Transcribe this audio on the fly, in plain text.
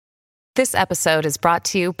This episode is brought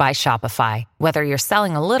to you by Shopify. Whether you're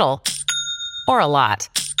selling a little or a lot,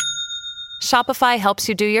 Shopify helps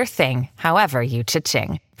you do your thing, however you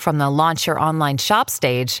cha-ching. From the launch your online shop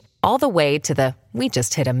stage, all the way to the we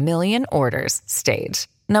just hit 1 million orders stage.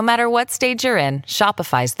 No matter what stage you're in,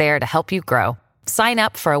 Shopify's there to help you grow. Sign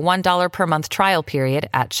up for a $1 per month trial period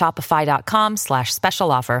at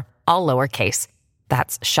shopify.com/special offer, all lowercase.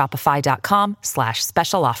 That's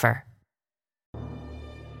shopify.com/special offer.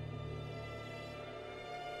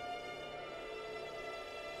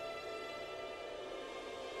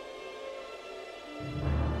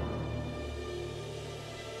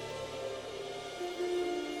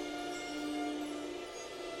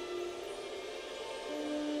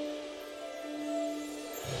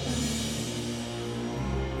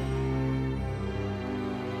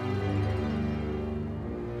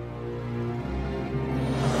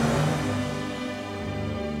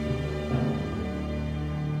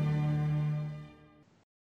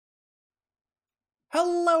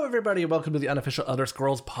 Hello, everybody, and welcome to the Unofficial Elder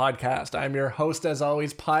Scrolls podcast. I'm your host, as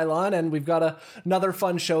always, Pylon, and we've got another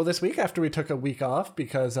fun show this week after we took a week off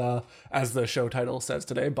because, as the show title says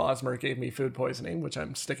today, Bosmer gave me food poisoning, which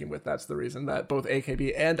I'm sticking with. That's the reason that both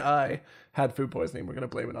AKB and I had food poisoning. We're going to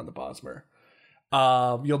blame it on the Bosmer.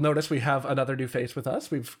 You'll notice we have another new face with us.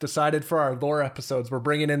 We've decided for our lore episodes, we're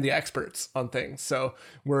bringing in the experts on things. So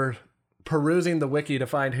we're perusing the wiki to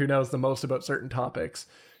find who knows the most about certain topics.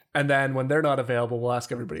 And then when they're not available, we'll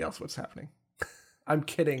ask everybody else what's happening. I'm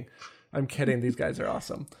kidding. These guys are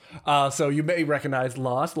awesome. So you may recognize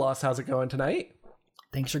Lost. Lost, how's it going tonight?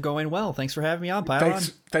 Things are going well. Thanks for having me on, Pylon.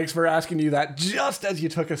 Thanks for asking you that just as you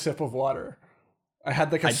took a sip of water. I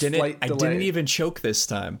had like a slight delay. I didn't even choke this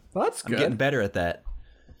time. Well, that's good. I'm getting better at that.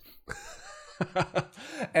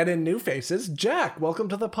 And in new faces, Jack, welcome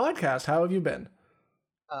to the podcast. How have you been?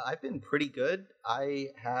 I've been pretty good. I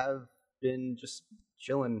have been just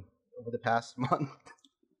chilling over the past month.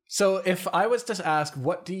 So if I was to ask,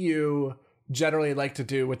 what do you generally like to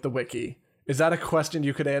do with the wiki? Is that a question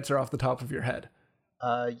you could answer off the top of your head?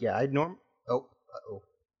 Yeah, You're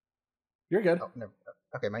good. Oh, never.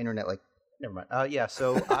 Okay, my internet, never mind. Yeah,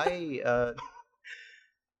 so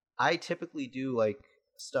I typically do,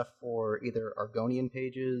 stuff for either Argonian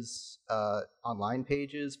pages, online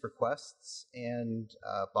pages for quests, and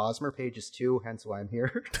Bosmer pages too, hence why I'm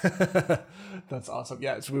here. That's awesome.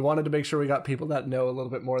 Yeah, so we wanted to make sure we got people that know a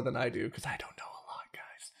little bit more than I do, because I don't know a lot,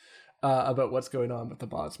 guys, about what's going on with the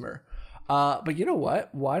Bosmer. But you know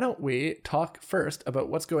what? Why don't we talk first about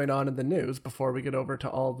what's going on in the news before we get over to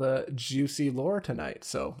all the juicy lore tonight?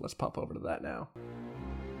 So let's pop over to that now.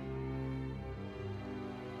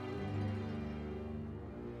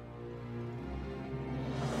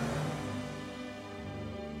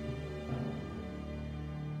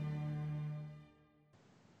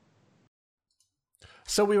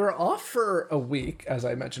 So we were off for a week, as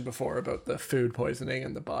I mentioned before, about the food poisoning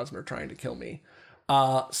and the Bosmer trying to kill me.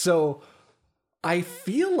 So I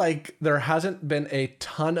feel like there hasn't been a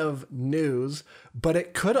ton of news, but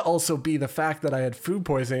it could also be the fact that I had food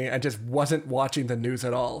poisoning and just wasn't watching the news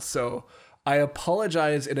at all. So I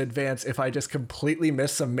apologize in advance if I just completely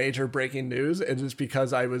missed some major breaking news. It is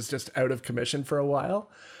because I was just out of commission for a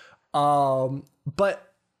while. But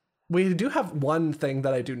we do have one thing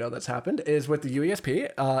that I do know that's happened is with the UESP.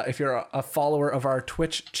 If you're a follower of our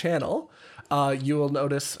Twitch channel, you will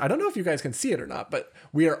notice, I don't know if you guys can see it or not, but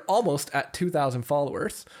we are almost at 2,000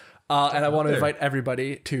 followers. And I want to invite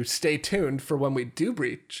everybody to stay tuned for when we do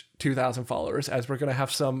breach 2,000 followers, as we're going to have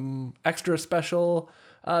some extra special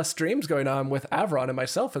streams going on with Avron and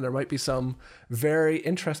myself. And there might be some very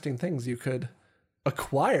interesting things you could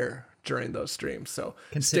acquire during those streams. So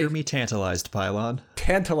consider me tantalized, Pylon.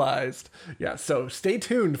 Tantalized. Yeah. So stay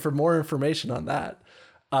tuned for more information on that.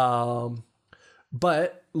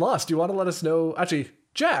 But Lost, do you want to let us know? Actually,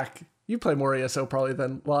 Jack, you play more ESO probably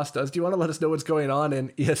than Lost does. Do you want to let us know what's going on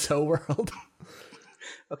in ESO world?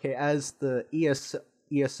 Okay, as the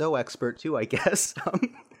ESO expert too, I guess. I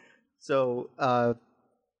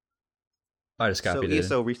just copied it.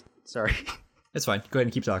 Sorry. It's fine. Go ahead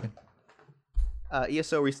and keep talking.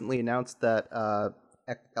 ESO recently announced that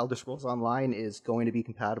Elder Scrolls Online is going to be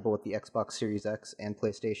compatible with the Xbox Series X and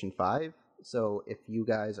PlayStation 5. So if you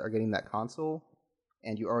guys are getting that console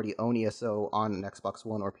and you already own ESO on an Xbox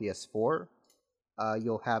One or PS4,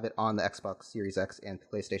 you'll have it on the Xbox Series X and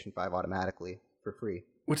PlayStation 5 automatically for free.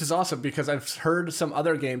 Which is awesome, because I've heard some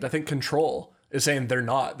other games, I think Control is saying they're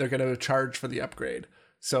not. They're going to charge for the upgrade.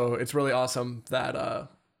 So it's really awesome that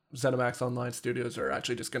ZeniMax Online Studios are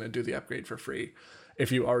actually just going to do the upgrade for free.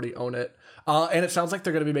 if you already own it. And it sounds like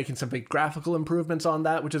they're going to be making some big graphical improvements on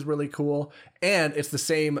that, which is really cool. And it's the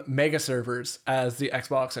same mega servers as the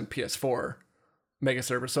Xbox and PS4 mega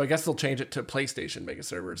servers. So I guess they'll change it to PlayStation mega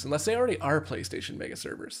servers, unless they already are PlayStation mega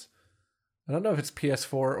servers. I don't know if it's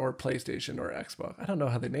PS4 or PlayStation or Xbox. I don't know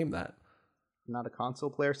how they name that. I'm not a console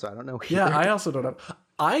player, so I don't know either. Yeah, I also don't know.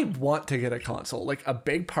 I want to get a console. Like, a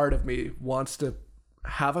big part of me wants to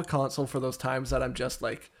have a console for those times that I'm just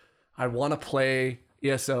like, I want to play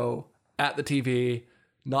ESO at the TV,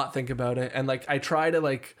 not think about it. And like, I try to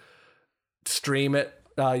like stream it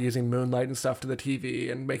using Moonlight and stuff to the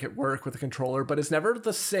TV and make it work with a controller, but it's never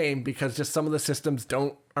the same because just some of the systems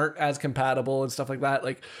aren't as compatible and stuff like that.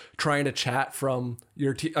 Like, trying to chat from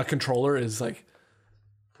a controller is like,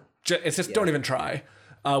 it's just don't even try.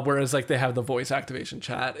 Whereas like they have the voice activation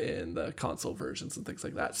chat in the console versions and things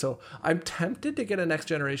like that. So I'm tempted to get a next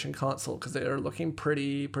generation console because they are looking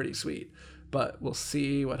pretty sweet, but we'll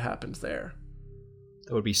see what happens there.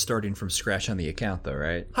 That would be starting from scratch on the account though,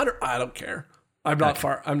 right? I don't care. I'm not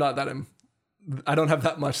far. I'm not that. I don't have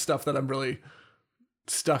that much stuff that I'm really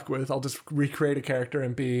stuck with. I'll just recreate a character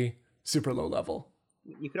and be super low level.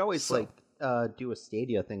 You could always do a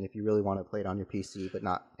Stadia thing if you really want to play it on your PC, but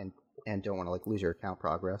not and don't want to like lose your account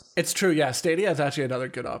progress. It's true. Yeah, Stadia is actually another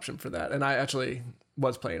good option for that. And I actually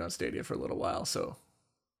was playing on Stadia for a little while, so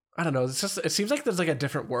I don't know. It seems like there's like a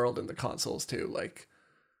different world in the consoles too. Like,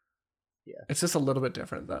 yeah, it's just a little bit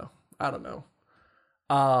different though. I don't know.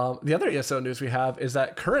 The other ESO news we have is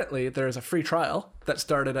that currently there's a free trial that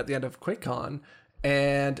started at the end of QuakeCon,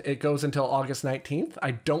 and it goes until August 19th.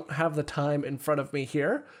 I don't have the time in front of me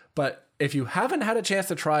here, but if you haven't had a chance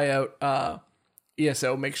to try out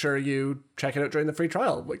ESO, make sure you check it out during the free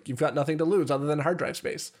trial. Like, you've got nothing to lose other than hard drive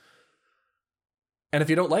space. And if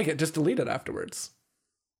you don't like it, just delete it afterwards.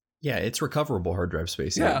 Yeah, it's recoverable hard drive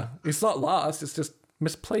space. Yeah, it's not lost. It's just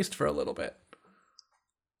misplaced for a little bit.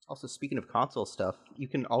 Also, speaking of console stuff, you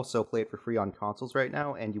can also play it for free on consoles right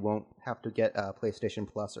now, and you won't have to get PlayStation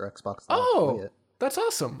Plus or Xbox Live to play it. That's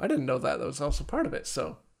awesome. I didn't know that was also part of it.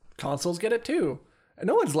 So consoles get it too. And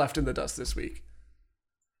no one's left in the dust this week.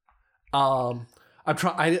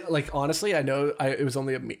 Honestly, I know it was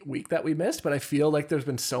only a week that we missed, but I feel like there's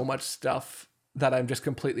been so much stuff that I'm just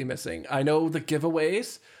completely missing. I know the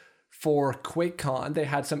giveaways for QuakeCon, they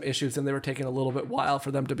had some issues and they were taking a little bit while for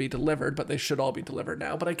them to be delivered, but they should all be delivered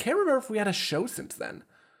now. But I can't remember if we had a show since then.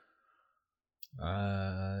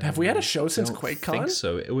 Have we had a show since QuakeCon? I think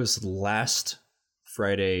so. It was last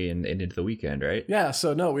Friday and into the weekend, right? Yeah,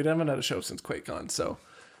 so no, we haven't had a show since QuakeCon. So,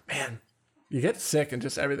 man, you get sick and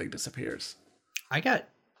just everything disappears. I got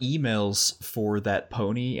emails for that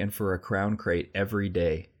pony and for a crown crate every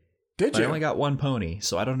day. Did you? I only got one pony,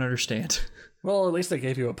 so I don't understand. Well, at least they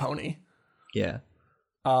gave you a pony. Yeah.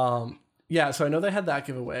 Yeah, so I know they had that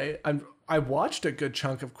giveaway. I watched a good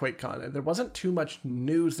chunk of QuakeCon, and there wasn't too much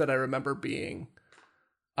news that I remember being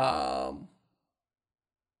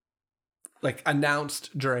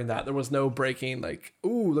announced during that. There was no breaking, like,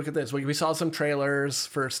 ooh, look at this. We saw some trailers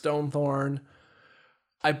for Stonethorn.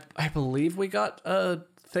 I believe we got a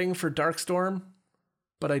thing for Darkstorm,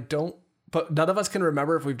 but none of us can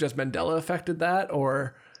remember if we've just Mandela affected that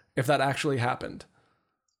or if that actually happened.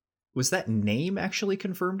 Was that name actually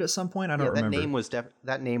confirmed at some point? I don't remember.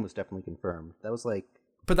 That name was definitely confirmed. That was like,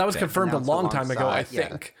 but that was confirmed a long time ago, I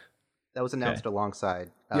think. That was announced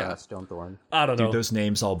alongside Stonethorn. I don't know. Dude, those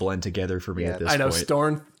names all blend together for me at this point. I know,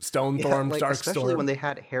 Stonethorn, Darkstorm. Especially when they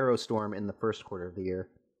had Harrowstorm in the first quarter of the year.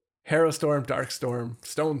 Harrowstorm, Darkstorm,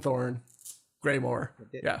 Stonethorn, Greymoor.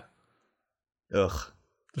 Yeah. Ugh.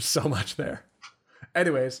 There's so much there.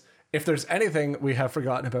 Anyways, if there's anything we have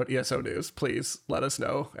forgotten about ESO news, please let us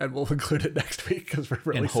know, and we'll include it next week because we're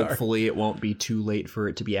really sorry. And hopefully it won't be too late for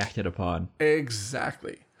it to be acted upon.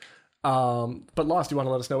 Exactly. But Lost, do you want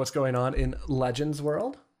to let us know what's going on in Legends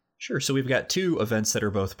World? Sure. So we've got two events that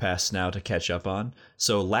are both past now to catch up on.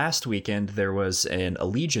 So last weekend there was an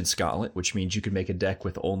Allegiance Gauntlet, which means you could make a deck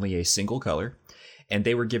with only a single color. And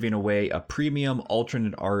they were giving away a premium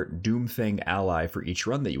alternate art Doomfang ally for each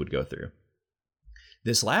run that you would go through.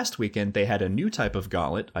 This last weekend, they had a new type of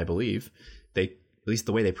gauntlet, I believe. At least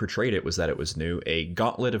the way they portrayed it was that it was new, a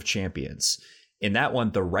Gauntlet of Champions. In that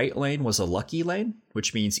one, the right lane was a lucky lane,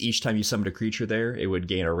 which means each time you summoned a creature there, it would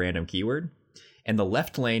gain a random keyword. And the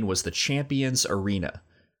left lane was the Champions Arena.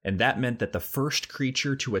 And that meant that the first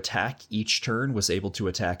creature to attack each turn was able to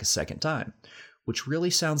attack a second time. Which really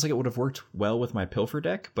sounds like it would have worked well with my Pilfer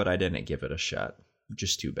deck, but I didn't give it a shot.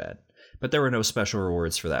 Just too bad. But there were no special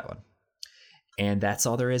rewards for that one. And that's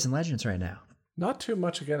all there is in Legends right now. Not too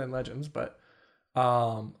much again in Legends, but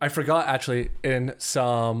I forgot actually in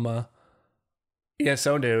some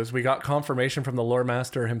ESO news, we got confirmation from the lore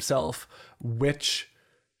master himself which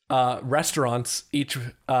restaurants each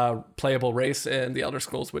playable race in the Elder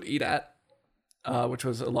Scrolls would eat at, which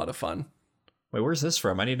was a lot of fun. Wait, where's this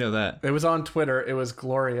from? I didn't know that. It was on Twitter. It was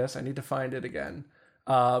glorious. I need to find it again.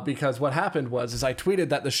 Because what happened was I tweeted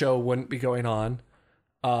that the show wouldn't be going on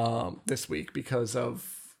this week because I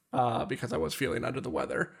was feeling under the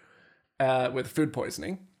weather with food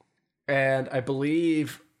poisoning. And I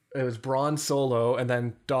believe it was Braun Solo and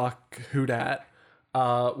then Doc Hudat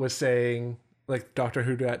was saying, like Dr.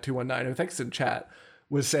 Hudat 219, who thanks in chat,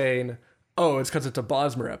 was saying, oh, it's because it's a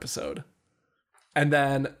Bosmer episode. And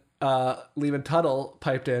then Lehman Tuttle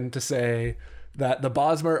piped in to say that the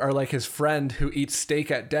Bosmer are like his friend who eats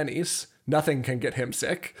steak at Denny's. Nothing can get him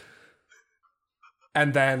sick.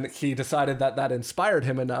 And then he decided that inspired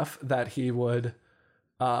him enough that he would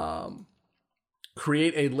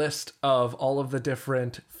create a list of all of the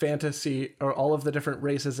different fantasy or all of the different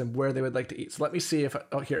races and where they would like to eat. So let me see if...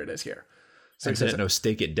 Oh, here it is here. So I didn't know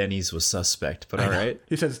steak at Denny's was suspect, but all right.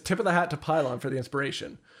 He says, tip of the hat to Pylon for the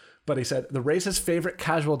inspiration. But he said, the race's favorite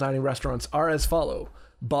casual dining restaurants are as follow.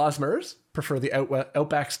 Bosmers prefer the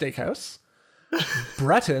Outback Steakhouse.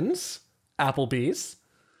 Bretons, Applebee's.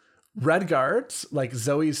 Redguards, like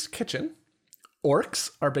Zoe's Kitchen.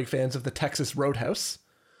 Orcs are big fans of the Texas Roadhouse.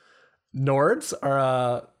 Nords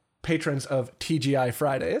are patrons of TGI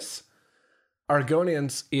Fridays.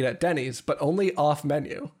 Argonians eat at Denny's, but only off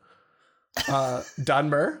menu.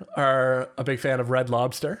 Dunmer are a big fan of Red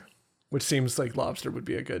Lobster, which seems like lobster would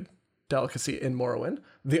be a good delicacy in Morrowind.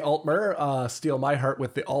 The Altmer steal my heart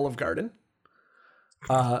with the Olive Garden.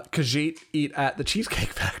 Khajiit eat at the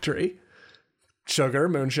Cheesecake Factory. Sugar,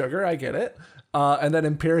 Moon Sugar, I get it. And then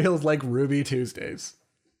Imperials like Ruby Tuesdays.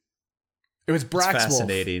 It was Braxwolf.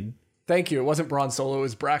 Fascinating. Thank you. It wasn't Braun Solo, it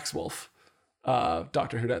was Braxwolf.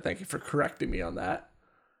 Dr. Hudat, thank you for correcting me on that.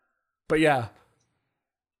 But yeah,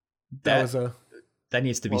 that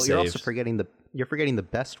needs to be saved. You're also forgetting the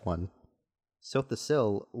best one. Sotha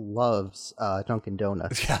Sil loves Dunkin'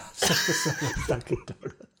 Donuts. Yeah, Sotha Sil loves Dunkin'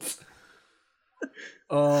 Donuts.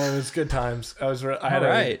 Oh, it was good times.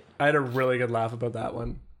 I had a really good laugh about that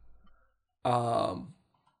one.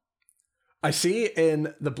 I see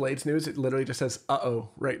in the Blades news, it literally just says, uh-oh,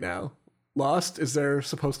 right now. Lost? Is there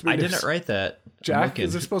supposed to be news? I didn't write that. Jack,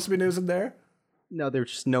 is there supposed to be news in there? No,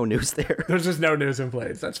 there's just no news there. There's just no news in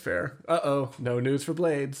Blades. That's fair. Uh-oh, no news for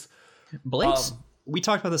Blades. Blades, we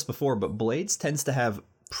talked about this before, but Blades tends to have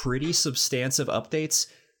pretty substantive updates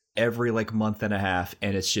every like month and a half,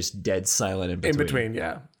 and it's just dead silent in between. In between,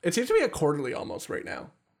 yeah. It seems to be a quarterly almost right now.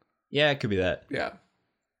 Yeah, it could be that. Yeah.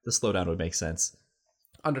 The slowdown would make sense.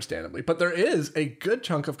 Understandably. But there is a good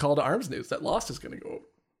chunk of Call to Arms news that Lost is going to go over.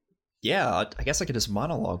 Yeah, I guess I could just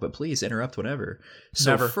monologue, but please interrupt whenever.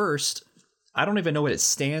 So first, I don't even know what it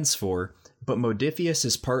stands for, but Modiphius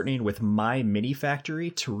is partnering with My Mini Factory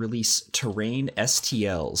to release terrain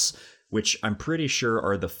STLs, which I'm pretty sure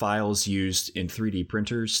are the files used in 3D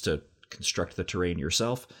printers to construct the terrain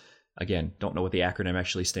yourself. Again, don't know what the acronym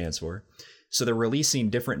actually stands for. So they're releasing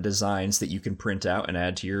different designs that you can print out and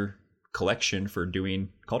add to your collection for doing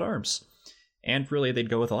Call to Arms. And really, they'd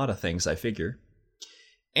go with a lot of things, I figure.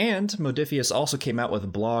 And Modiphius also came out with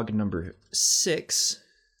blog number 6,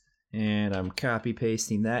 and I'm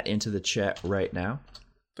copy-pasting that into the chat right now.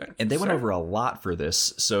 And they went over a lot for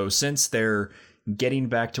this, so since they're getting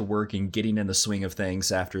back to work and getting in the swing of things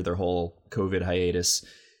after their whole COVID hiatus,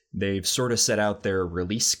 they've sort of set out their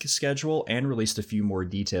release schedule and released a few more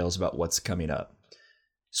details about what's coming up.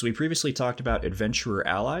 So we previously talked about Adventurer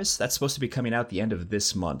Allies. That's supposed to be coming out the end of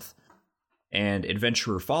this month. And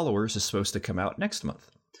Adventurer Followers is supposed to come out next month.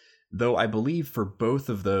 Though I believe for both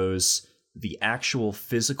of those, the actual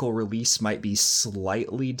physical release might be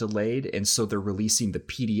slightly delayed, and so they're releasing the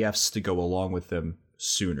PDFs to go along with them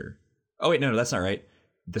sooner. Oh wait, no, that's not right.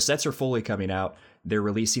 The sets are fully coming out. They're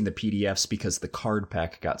releasing the PDFs because the card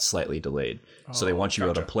pack got slightly delayed. So they want you to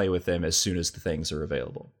be able to play with them as soon as the things are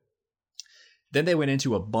available. Then they went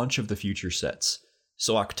into a bunch of the future sets.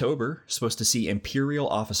 So October is supposed to see Imperial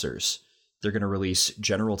Officers. They're going to release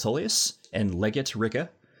General Tullius and Legate Ricca,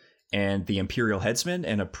 and the Imperial Headsman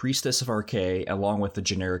and a Priestess of Archay, along with the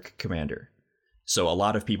generic commander. So a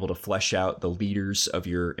lot of people to flesh out the leaders of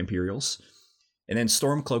your Imperials. And then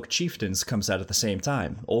Stormcloak Chieftains comes out at the same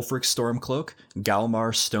time. Ulfric Stormcloak,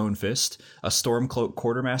 Galmar Stonefist, a Stormcloak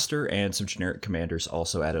Quartermaster, and some generic commanders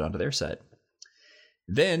also added onto their set.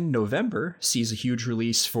 Then November sees a huge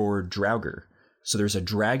release for Draugr. So there's a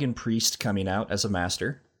Dragon Priest coming out as a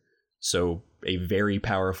master. So a very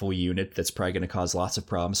powerful unit that's probably going to cause lots of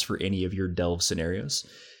problems for any of your delve scenarios.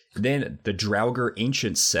 Then the Draugr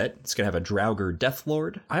Ancient set. It's going to have a Draugr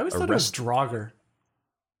Deathlord. I always thought it was Draugr.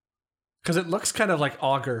 Because it looks kind of like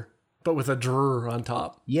Augur, but with a drr on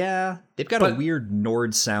top. Yeah, they've got a weird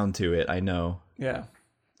Nord sound to it, I know. Yeah.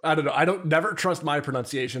 I don't know. I don't never trust my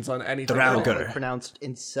pronunciations on anything. Draugr. Pronounced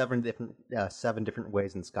in seven different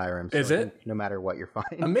ways in Skyrim. So Is it? No matter what you're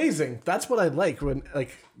finding. Amazing. That's what I like when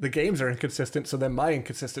like the games are inconsistent, so then my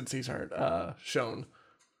inconsistencies aren't shown.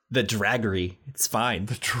 The Draggery. It's fine.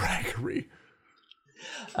 The Draggery.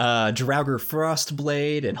 Draugr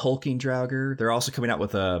Frostblade and Hulking Draugr. They're also coming out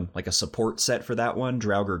with a support set for that one,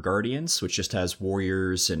 Draugr Guardians, which just has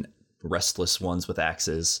warriors and restless ones with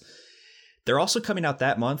axes. They're also coming out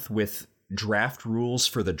that month with draft rules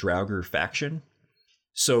for the Draugr faction.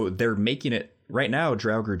 So they're making it right now.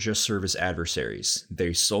 Draugr just serve as adversaries.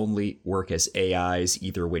 They solely work as AIs,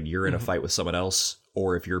 either when you're in a fight with someone else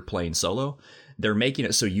or if you're playing solo. They're making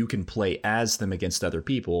it so you can play as them against other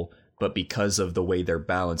people. But because of the way they're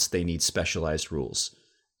balanced, they need specialized rules,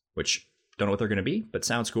 which don't know what they're going to be, but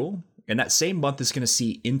sounds cool. And that same month is going to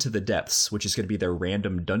see Into the Depths, which is going to be their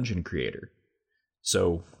random dungeon creator.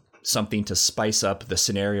 So something to spice up the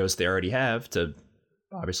scenarios they already have to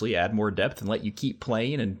obviously add more depth and let you keep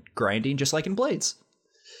playing and grinding just like in Blades.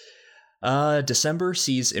 December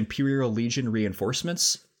sees Imperial Legion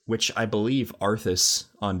reinforcements, which I believe Arthas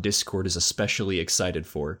on Discord is especially excited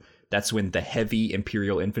for. That's when the heavy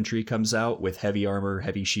Imperial infantry comes out with heavy armor,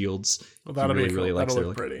 heavy shields. Well, that'll be cool. That'll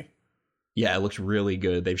look pretty. Yeah, it looks really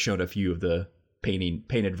good. They've shown a few of the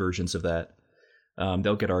painted versions of that.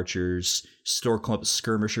 They'll get archers. Stormcloak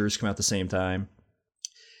skirmishers come out the same time.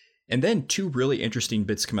 And then two really interesting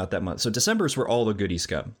bits come out that month. So December is where all the goodies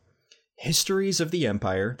come. Histories of the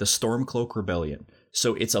Empire, the Stormcloak Rebellion.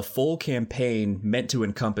 So it's a full campaign meant to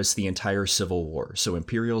encompass the entire Civil War. So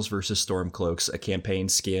Imperials versus Stormcloaks, a campaign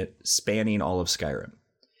spanning all of Skyrim.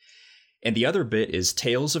 And the other bit is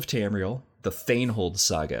Tales of Tamriel, the Thanehold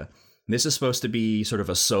Saga. And this is supposed to be sort of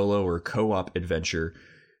a solo or co-op adventure.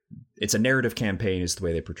 It's a narrative campaign is the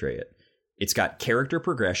way they portray it. It's got character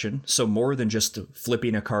progression, so more than just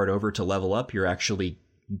flipping a card over to level up, you're actually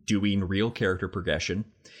doing real character progression.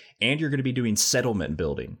 And you're going to be doing settlement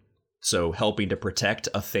building. So helping to protect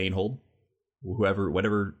a Thanehold,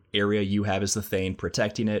 whatever area you have as the Thane,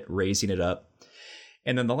 protecting it, raising it up.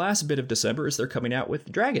 And then the last bit of December is they're coming out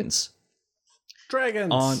with dragons.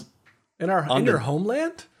 Dragons in your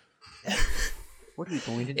homeland? What are you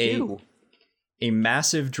going to do? A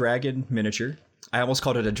massive dragon miniature. I almost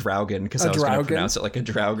called it a Draugen because I was going to pronounce it like a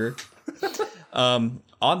Draugr.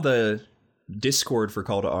 On the Discord for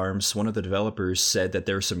Call to Arms, one of the developers said that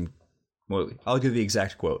there's some. Well, I'll give the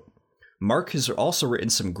exact quote. Mark has also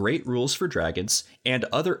written some great rules for dragons, and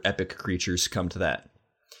other epic creatures come to that.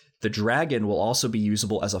 The dragon will also be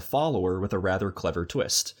usable as a follower with a rather clever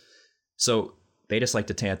twist. So they just like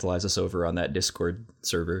to tantalize us over on that Discord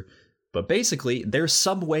server. But basically, there's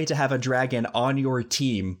some way to have a dragon on your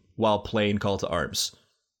team while playing Call to Arms.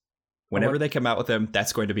 Whenever they come out with them,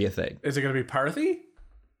 that's going to be a thing. Is it going to be Parthy?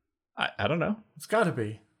 I don't know. It's got to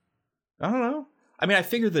be. I don't know. I mean, I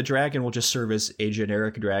figure the dragon will just serve as a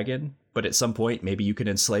generic dragon, but at some point, maybe you can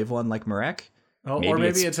enslave one like Marek. Oh, maybe or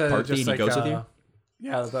maybe it's a just like goes with you.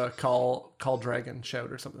 Yeah, the call dragon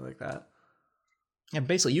shout or something like that. And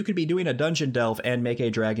basically, you could be doing a dungeon delve and make a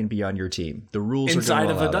dragon be on your team. The rules inside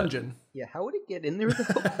are of the dungeon. Yeah, how would it get in there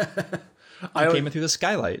though? I came in through the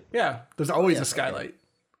skylight. Yeah, there's always a skylight. Okay.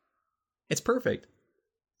 It's perfect.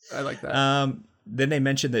 I like that. Then they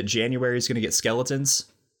mentioned that January is going to get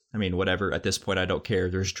skeletons. I mean, whatever. At this point, I don't care.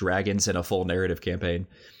 There's dragons in a full narrative campaign.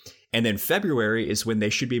 And then February is when they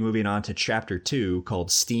should be moving on to Chapter 2 called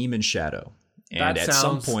Steam and Shadow. And that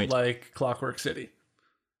sounds like Clockwork City.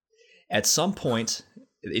 At some point,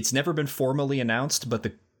 it's never been formally announced, but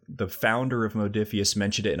the founder of Modiphius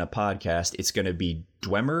mentioned it in a podcast. It's going to be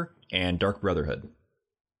Dwemer and Dark Brotherhood.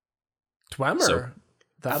 Dwemer? So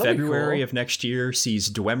that'll February be cool. of next year sees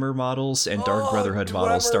Dwemer models and Dark Brotherhood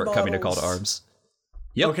models start coming to Call to Arms.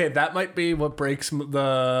 Yep. Okay, that might be what breaks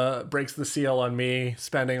the seal on me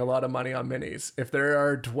spending a lot of money on minis. If there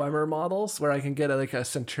are Dwemer models where I can get a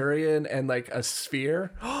Centurion and like a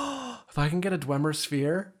sphere, if I can get a Dwemer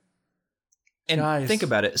sphere. And guys. Think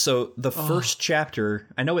about it. So the first chapter,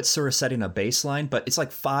 I know it's sort of setting a baseline, but it's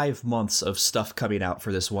like 5 months of stuff coming out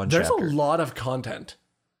for this one chapter. There's a lot of content.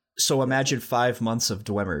 So imagine 5 months of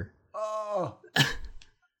Dwemer. Oh,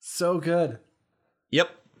 so good. Yep.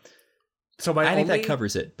 So I think that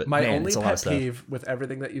covers it. But my man, only it's a lot pet of stuff. peeve with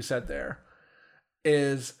everything that you said there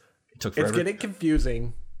is it's getting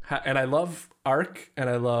confusing. And I love Arc, and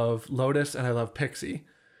I love Lotus, and I love Pixie.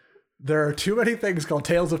 There are too many things called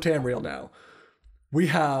Tales of Tamriel now. We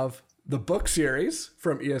have the book series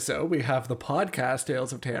from ESO. We have the podcast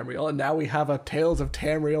Tales of Tamriel, and now we have a Tales of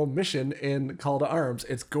Tamriel mission in Call to Arms.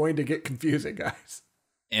 It's going to get confusing, guys.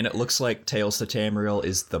 And it looks like Tales to Tamriel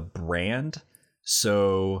is the brand.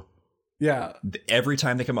 So yeah, every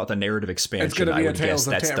time they come out with a narrative expansion, it's going to be a Tales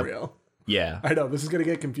of that's Tamriel. Yeah. I know, this is going to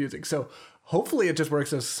get confusing. So hopefully it just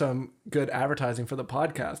works as some good advertising for the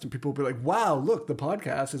podcast, and people will be like, wow, look, the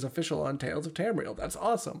podcast is official on Tales of Tamriel. That's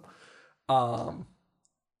awesome.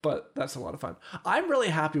 But that's a lot of fun. I'm really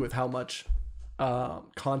happy with how much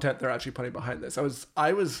content they're actually putting behind this.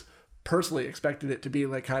 I was personally expected it to be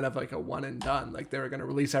like kind of like a one and done. Like they were going to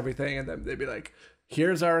release everything and then they'd be like,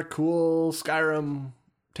 here's our cool Skyrim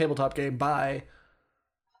tabletop game. Bye.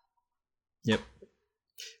 Yep.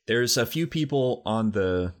 There's a few people on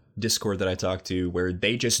the Discord that I talked to where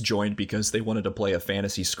they just joined because they wanted to play a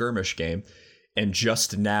fantasy skirmish game. And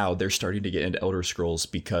just now they're starting to get into Elder Scrolls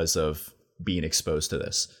because of being exposed to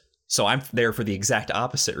this. So I'm there for the exact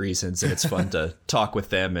opposite reasons, and it's fun to talk with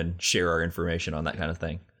them and share our information on that kind of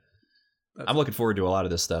thing. I'm looking forward to a lot of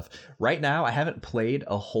this stuff. Right now, I haven't played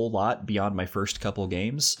a whole lot beyond my first couple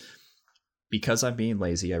games because I'm being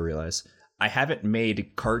lazy, I realize. I haven't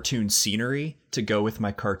made cartoon scenery to go with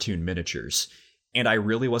my cartoon miniatures, and I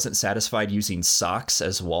really wasn't satisfied using socks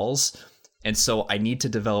as walls, and so I need to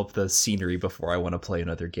develop the scenery before I want to play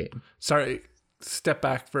another game. Sorry. Step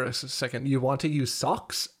back for a second. You want to use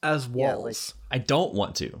socks as walls? I don't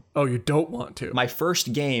want to. Oh, you don't want to? My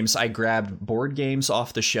first games, I grabbed board games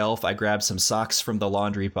off the shelf. I grabbed some socks from the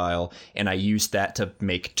laundry pile, and I used that to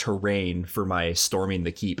make terrain for my Storming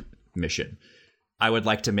the Keep mission. I would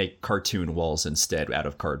like to make cartoon walls instead out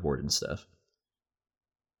of cardboard and stuff.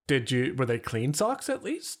 Were they clean socks at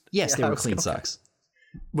least? Yes, they were clean socks.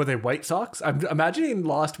 Were they white socks? I'm imagining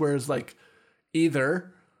Lost wears like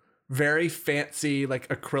either very fancy like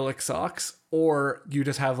acrylic socks, or you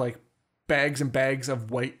just have like bags and bags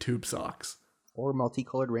of white tube socks, or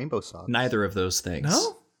multicolored rainbow socks. Neither of those things.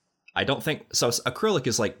 No, I don't think so. Acrylic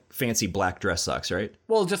is like fancy black dress socks, right?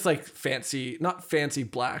 Well, just like fancy, not fancy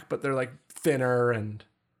black, but they're like thinner. And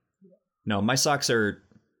no, my socks are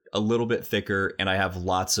a little bit thicker, and I have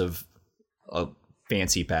lots of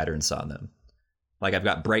fancy patterns on them. Like I've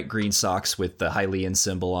got bright green socks with the Hylian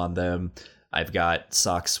symbol on them. I've got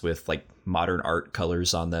socks with like modern art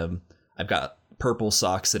colors on them. I've got purple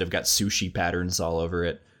socks that have got sushi patterns all over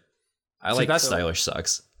it. I like stylish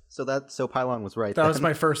socks. So Pylon was right. That was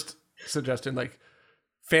my first suggestion. Like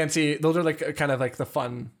fancy, those are like kind of like the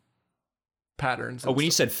fun patterns. Oh, when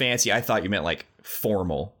you said fancy, I thought you meant like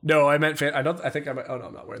formal. No, I meant fan. I think I'm. Oh no,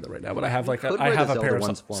 I'm not wearing them right now. But I have like I have a pair of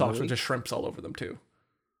socks with just shrimps all over them too.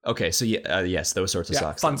 Okay, so yes, those sorts of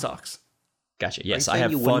socks. Fun socks. Gotcha. Yes, I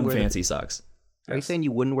have fun, fancy socks. Are you saying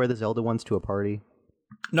you wouldn't wear the Zelda ones to a party?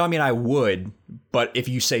 No, I mean, I would, but if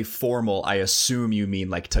you say formal, I assume you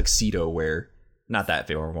mean like tuxedo wear. Not that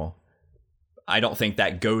formal. I don't think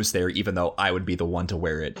that goes there, even though I would be the one to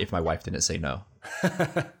wear it if my wife didn't say no.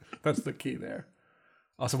 That's the key there.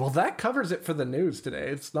 Awesome. Well, that covers it for the news today.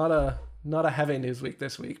 It's not a heavy news week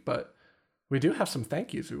this week, but we do have some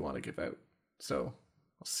thank yous we want to give out. So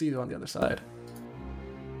I'll see you on the other side.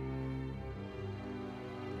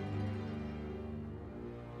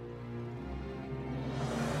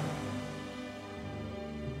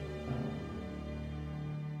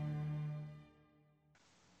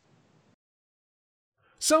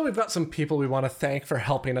 So we've got some people we want to thank for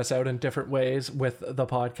helping us out in different ways with the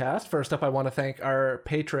podcast. First up, I want to thank our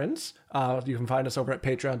patrons. You can find us over at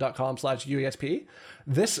patreon.com/UESP.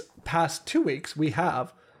 This past 2 weeks, we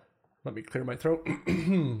have, let me clear my throat,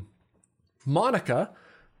 Monica,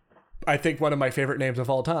 I think one of my favorite names of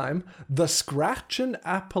all time, the Scratchin'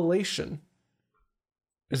 Appellation.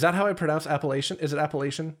 Is that how I pronounce Appellation? Is it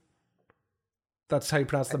Appellation? That's how you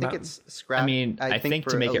pronounce the mountain? I think it's Scratch. I mean, I think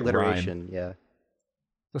to make it rhyme. Yeah.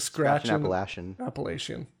 The Scratchin'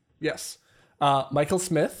 Appellation. Yes. Michael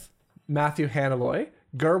Smith, Matthew Hannaloy,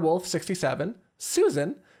 Gerwolf67,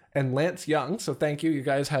 Susan, and Lance Young. So thank you. You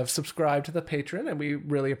guys have subscribed to the Patreon, and we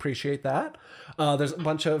really appreciate that. There's a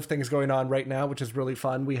bunch of things going on right now, which is really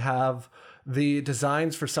fun. We have the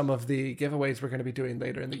designs for some of the giveaways we're going to be doing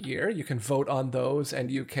later in the year. You can vote on those, and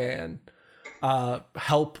you can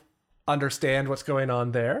help understand what's going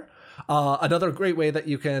on there. Another great way that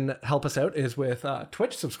you can help us out is with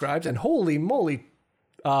Twitch subscribes. And holy moly,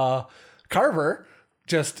 Carver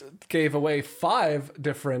just gave away 5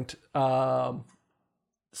 different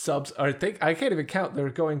subs. I think I can't even count. They're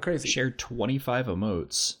going crazy. Shared 25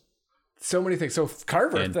 emotes. So many things. So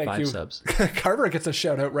Carver, and thank 5 you. subs. Carver gets a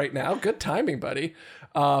shout out right now. Good timing, buddy,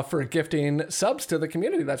 for gifting subs to the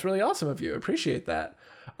community. That's really awesome of you. Appreciate that.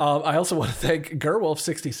 I also want to thank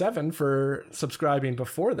Gerwolf67 for subscribing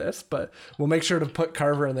before this, but we'll make sure to put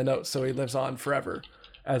Carver in the notes so he lives on forever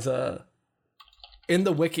as in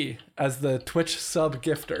the wiki as the Twitch sub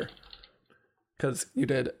gifter, because you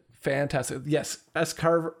did fantastic. Yes, S.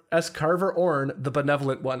 Carver Orn, the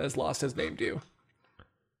benevolent one, has lost his name to you.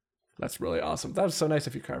 That's really awesome. That was so nice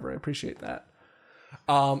of you, Carver. I appreciate that.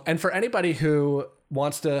 And for anybody who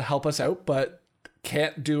wants to help us out but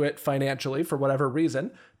can't do it financially for whatever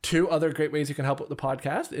reason, 2 other great ways you can help with the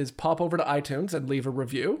podcast is pop over to iTunes and leave a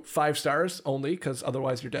review. 5 stars only, because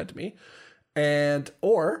otherwise you're dead to me. I'm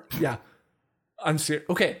serious.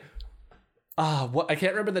 Okay. I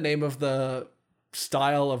can't remember the name of the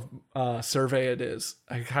style of survey it is.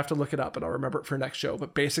 I have to look it up and I'll remember it for next show.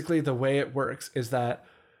 But basically the way it works is that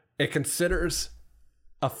it considers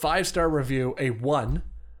a 5-star review a 1,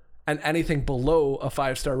 and anything below a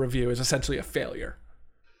 5-star review is essentially a failure.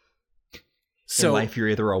 So in life, you're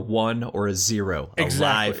either a 1 or a 0,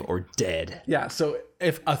 alive or dead. Yeah. So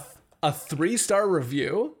if a 3-star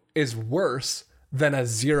review is worse than a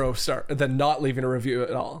 0-star, than not leaving a review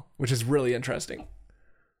at all, which is really interesting.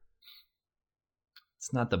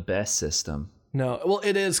 It's not the best system. No, well,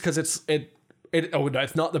 it is, because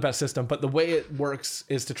it's not the best system, but the way it works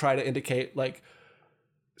is to try to indicate like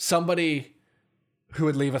somebody who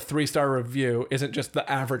would leave a 3-star review isn't just the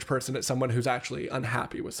average person, it's someone who's actually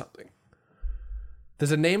unhappy with something.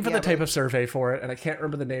 There's a name for the type of survey for it, and I can't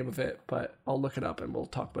remember the name of it, but I'll look it up and we'll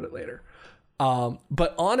talk about it later.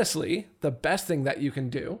 But honestly, the best thing that you can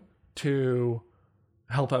do to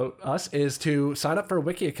help out us is to sign up for a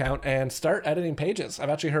wiki account and start editing pages. I've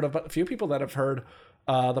actually heard of a few people that have heard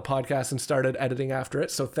the podcast and started editing after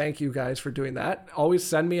it. So thank you guys for doing that. Always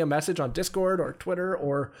send me a message on Discord or Twitter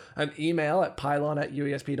or an email at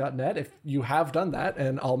pylon@uesp.net if you have done that,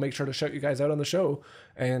 and I'll make sure to shout you guys out on the show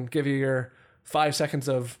and give you your 5 seconds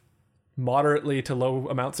of moderately to low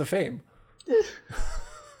amounts of fame.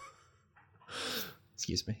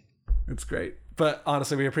 Excuse me. It's great. But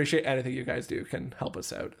honestly, we appreciate anything you guys do can help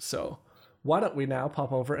us out. So why don't we now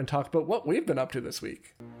pop over and talk about what we've been up to this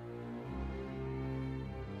week?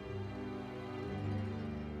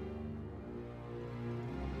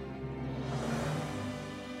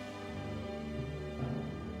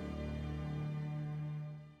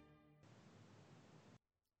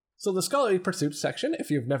 So the Scholarly Pursuits section,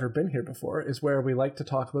 if you've never been here before, is where we like to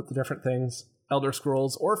talk about the different things, Elder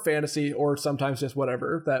Scrolls or fantasy or sometimes just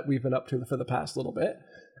whatever, that we've been up to for the past little bit,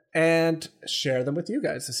 and share them with you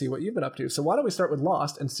guys to see what you've been up to. So why don't we start with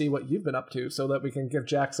Lost and see what you've been up to so that we can give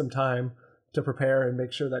Jack some time to prepare and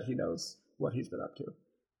make sure that he knows what he's been up to.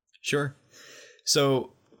 Sure.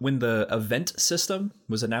 So when the event system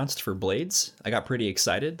was announced for Blades, I got pretty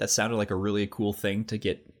excited. That sounded like a really cool thing to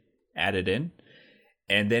get added in.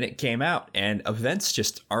 And then it came out, and events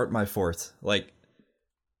just aren't my forte. Like,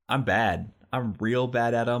 I'm bad. I'm real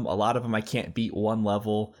bad at them. A lot of them I can't beat 1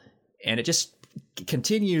 level, and it just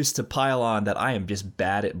continues to pile on that I am just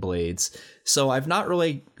bad at Blades. So I've not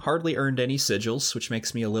really hardly earned any sigils, which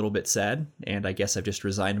makes me a little bit sad, and I guess I've just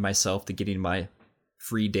resigned myself to getting my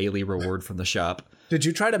free daily reward from the shop. Did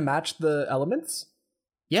you try to match the elements?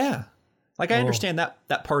 Yeah. Like, I understand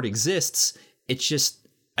that part exists. It's just,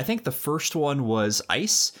 I think the first one was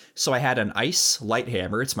ice, so I had an ice light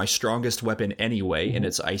hammer. It's my strongest weapon anyway, and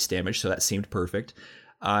it's ice damage, so that seemed perfect.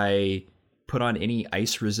 I put on any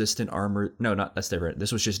ice-resistant armor. No, that's different.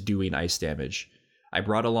 This was just doing ice damage. I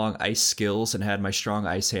brought along ice skills and had my strong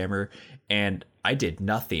ice hammer, and I did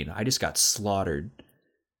nothing. I just got slaughtered.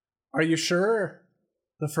 Are you sure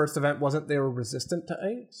the first event wasn't they were resistant to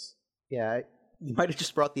ice? Yeah, you might have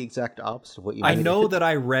just brought the exact opposite of what you I needed. know that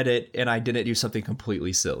I read it and I didn't do something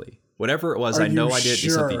completely silly. Whatever it was, I know I didn't do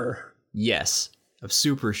something. Yes, I'm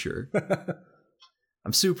super sure.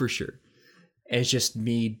 I'm super sure. It's just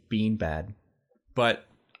me being bad. But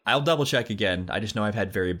I'll double check again. I just know I've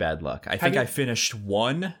had very bad luck. I think I finished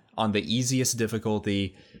 1 on the easiest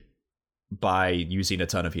difficulty by using a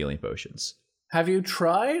ton of healing potions. Have you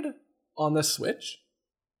tried on the Switch?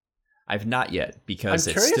 I've not yet, because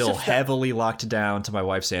it's still heavily locked down to my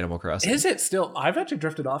wife's Animal Crossing. Is it still? I've actually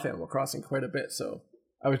drifted off Animal Crossing quite a bit, so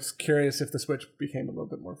I was curious if the Switch became a little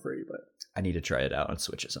bit more free, but I need to try it out on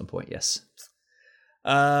Switch at some point, yes.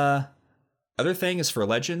 Other thing is for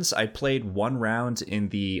Legends, I played 1 round in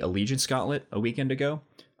the Allegiance Gauntlet a weekend ago.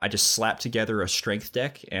 I just slapped together a strength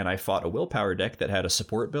deck, and I fought a willpower deck that had a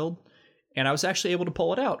support build, and I was actually able to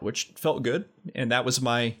pull it out, which felt good, and that was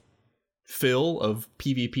my fill of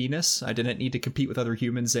PvP-ness. I didn't need to compete with other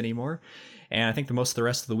humans anymore. And I think the most of the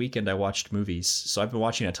rest of the weekend I watched movies. So I've been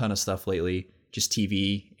watching a ton of stuff lately, just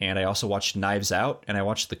TV. And I also watched Knives Out and I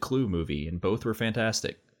watched the Clue movie, and both were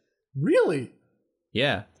fantastic. Really?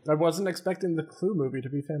 Yeah. I wasn't expecting the Clue movie to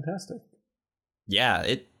be fantastic.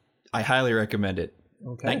 Yeah, I highly recommend it.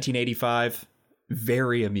 Okay. 1985,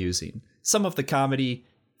 very amusing. Some of the comedy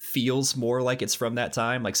feels more like it's from that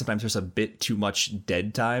time. Like sometimes there's a bit too much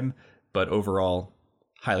dead time, but overall,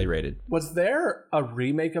 highly rated. Was there a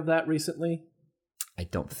remake of that recently? I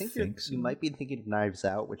don't think so. You might be thinking of Knives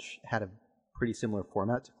Out, which had a pretty similar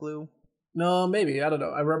format to Clue. No, maybe. I don't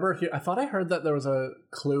know. I remember I thought I heard that there was a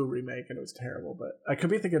Clue remake and it was terrible, but I could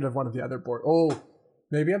be thinking of one of the other board. Oh,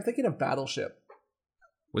 maybe I'm thinking of Battleship.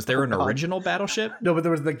 Was there an original Battleship? No, but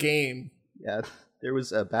there was the game. Yeah, there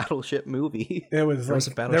was a Battleship movie. It was There like was a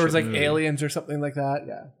there Battleship was like movie. aliens or something like that.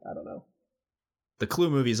 Yeah, I don't know. The Clue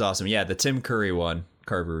movie is awesome. Yeah, the Tim Curry one,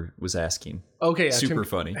 Carver was asking. Okay, yeah, Super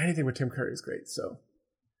funny. Anything with Tim Curry is great. So,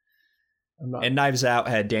 I'm not. And Knives Out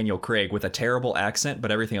had Daniel Craig with a terrible accent,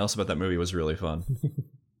 but everything else about that movie was really fun.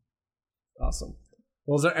 Awesome.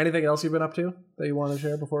 Well, is there anything else you've been up to that you want to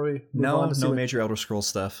share before we move on to see No what- major Elder Scrolls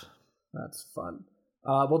stuff. That's fun.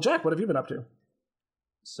 Well, Jack, what have you been up to?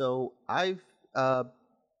 So I've,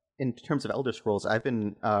 in terms of Elder Scrolls, I've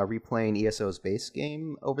been replaying ESO's base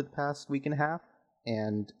game over the past week and a half,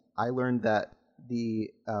 and I learned that the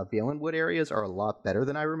Valenwood areas are a lot better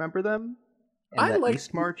than I remember them, and that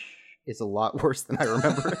Eastmarch is a lot worse than I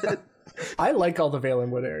remember it. I like all the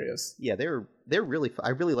Valenwood areas. Yeah, they're really. I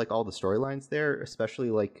really like all the storylines there, especially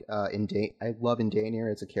like I love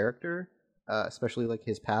Indaenir as a character, especially like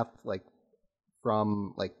his path, like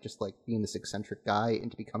from like just like being this eccentric guy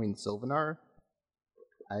into becoming Sylvanar.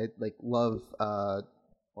 I like love.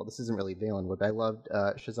 Well, this isn't really Valenwood, but I loved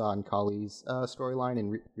Shazan Kali's storyline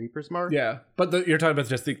in Reaper's Mark. Yeah, but you're talking about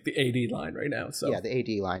just the AD line right now. So yeah, the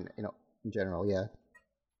AD line, in general, yeah.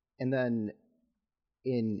 And then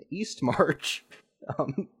in Eastmarch,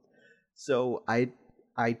 so I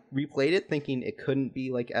replayed it thinking it couldn't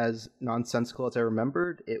be like as nonsensical as I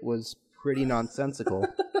remembered. It was pretty nonsensical.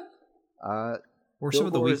 What were some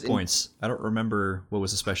of the weak points? I don't remember what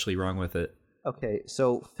was especially wrong with it. Okay,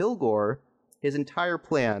 so Filgor, his entire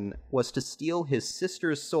plan was to steal his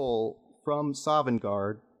sister's soul from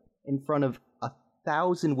Sovngarde in front of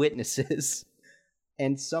 1,000 witnesses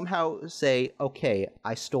and somehow say, okay,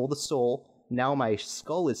 I stole the soul, now my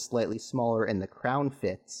skull is slightly smaller and the crown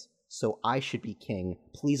fits, so I should be king.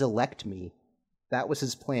 Please elect me. That was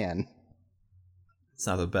his plan. It's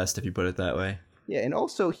not the best if you put it that way. Yeah, and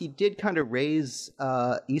also he did kind of raise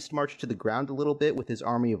Eastmarch to the ground a little bit with his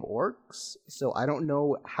army of orcs, so I don't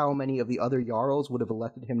know how many of the other Jarls would have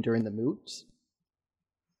elected him during the moot.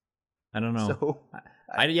 I don't know. So,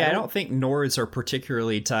 I don't think Nords are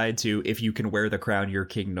particularly tied to if you can wear the crown, you're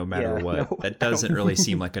king no matter what. No, that doesn't really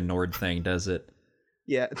seem like a Nord thing, does it?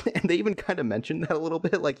 Yeah, and they even kind of mentioned that a little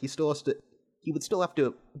bit, like he would still have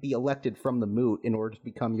to be elected from the moot in order to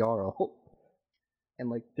become Jarl. And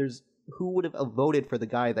like who would have voted for the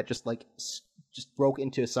guy that just broke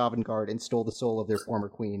into Sovngarde and stole the soul of their former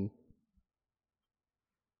queen?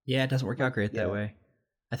 Yeah, it doesn't work out great that Yeah. way.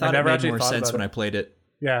 I thought it never made actually more thought sense about when it. I played it.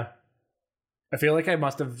 yeah, I feel like I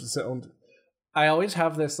must have zoned. I always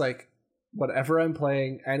have this like, whenever I'm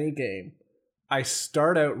playing any game, I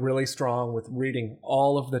start out really strong with reading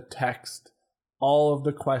all of the text, all of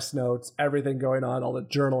the quest notes, everything going on, all the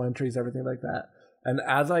journal entries, everything like that. And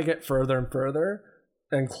as I get further and further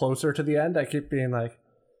and closer to the end, I keep being like,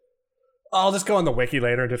 I'll just go on the wiki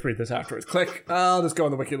later and just read this afterwards. Click. I'll just go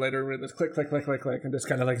on the wiki later and read this. Click, click, click, click, click, and just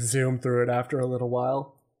kind of like zoom through it after a little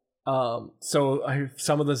while. So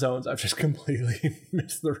some of the zones I've just completely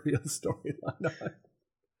missed the real storyline on.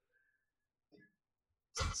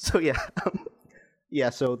 So yeah,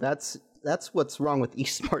 so that's what's wrong with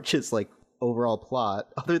Eastmarch's like overall plot.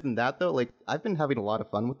 Other than that, though, like I've been having a lot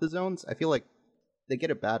of fun with the zones. I feel like they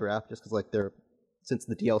get a bad rap just because like since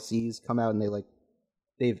the DLCs come out and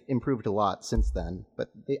they've improved a lot since then. But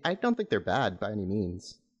I don't think they're bad by any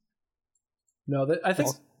means. No, I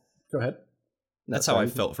think. Go ahead. That's how I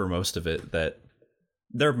felt for most of it, that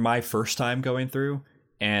they're my first time going through,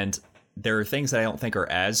 and there are things that I don't think are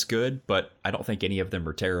as good, but I don't think any of them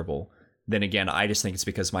are terrible. Then again, I just think it's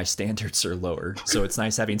because my standards are lower, so it's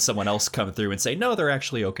nice having someone else come through and say, no, they're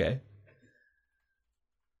actually okay.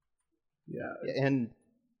 Yeah. And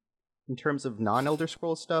in terms of non-Elder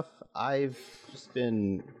Scrolls stuff, I've just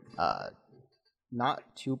been not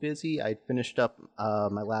too busy. I finished up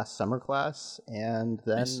my last summer class, and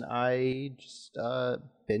then Nice. I just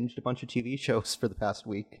binged a bunch of TV shows for the past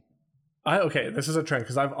week. Okay, this is a trend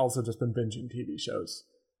because I've also just been binging TV shows.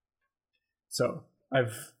 So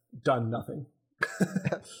I've done nothing.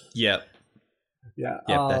 Yep. Yeah.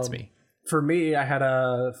 Yep, that's me. For me, I had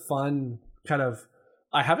a fun kind of.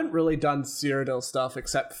 I haven't really done Cyrodiil stuff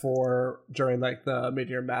except for during like the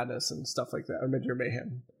Mid-Year Madness and stuff like that, or Mid-Year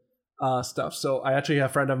Mayhem stuff. So I actually have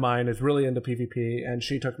a friend of mine who's really into PvP, and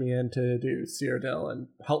she took me in to do Cyrodiil and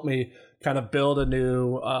helped me kind of build a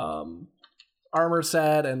new armor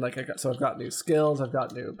set, and like I've got new skills, I've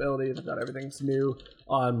got new abilities, I've got everything's new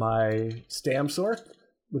on my Stamsork,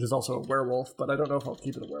 which is also a werewolf, but I don't know if I'll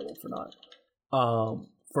keep it a werewolf or not.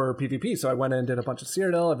 For PvP, so I went in and did a bunch of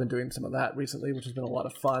Cyrodiil. I've been doing some of that recently, which has been a lot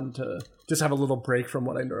of fun to just have a little break from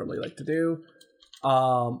what I normally like to do.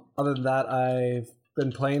 Other than that, I've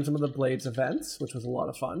been playing some of the Blades events, which was a lot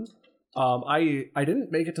of fun. I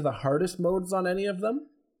didn't make it to the hardest modes on any of them,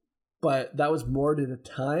 but that was more due to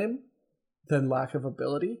time than lack of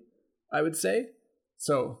ability, I would say.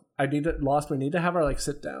 So we need to have our like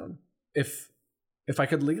sit down. If I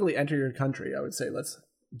could legally enter your country, I would say let's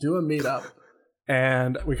do a meetup.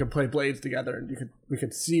 And we could play Blades together, and we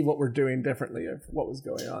could see what we're doing differently of what was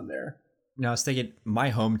going on there. Now, I was thinking,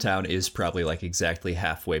 my hometown is probably like exactly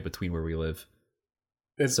halfway between where we live.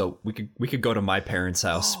 So we could go to my parents'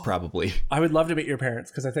 house, probably. I would love to meet your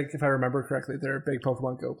parents, because I think if I remember correctly, they're big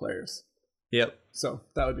Pokemon Go players. Yep. So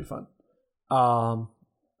that would be fun.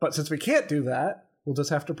 But since we can't do that, we'll just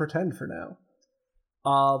have to pretend for now.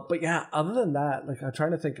 But yeah, other than that, like I'm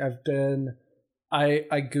trying to think,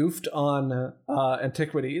 I goofed on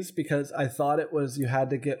Antiquities because I thought it was you had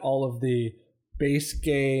to get all of the base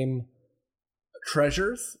game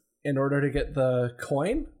treasures in order to get the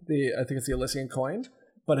coin. I think it's the Elysian coin,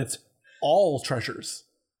 but it's all treasures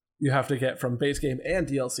you have to get from base game and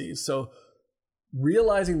DLCs. So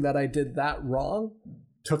realizing that I did that wrong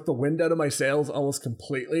took the wind out of my sails almost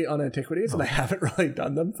completely on Antiquities, and I haven't really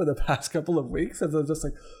done them for the past couple of weeks. And I was just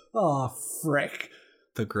like, oh, frick.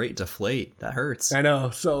 The great deflate. That hurts. I know.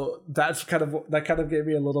 So that kind of gave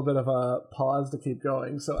me a little bit of a pause to keep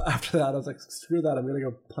going. So after that, I was like, screw that. I'm going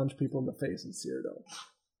to go punch people in the face in Cyrodiil.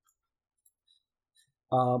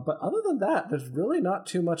 But other than that, there's really not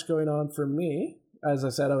too much going on for me. As I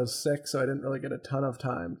said, I was sick, so I didn't really get a ton of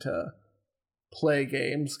time to play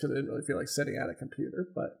games because I didn't really feel like sitting at a computer.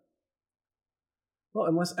 But, well,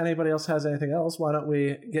 unless anybody else has anything else, why don't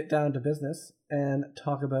we get down to business and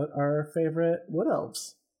talk about our favorite Wood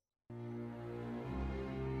Elves?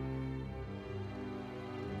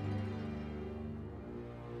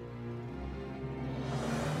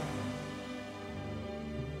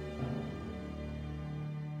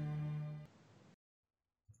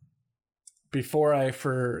 Before I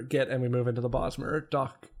forget and we move into the Bosmer,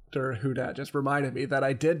 Dr. Houdat just reminded me that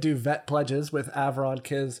I did do vet pledges with Avron,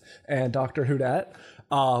 Kiz, and Dr. Houdat,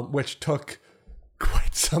 which took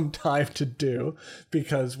quite some time to do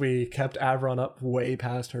because we kept Avron up way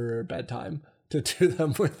past her bedtime to do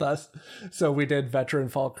them with us. So we did Veteran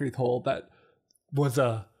Falkreath Hold. That was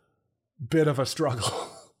a bit of a struggle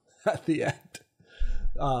at the end.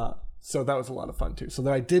 So that was a lot of fun too. So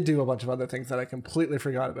then I did do a bunch of other things that I completely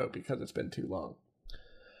forgot about because it's been too long.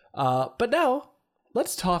 But now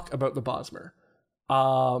let's talk about the Bosmer.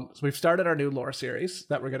 So we've started our new lore series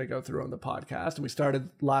that we're going to go through on the podcast, and we started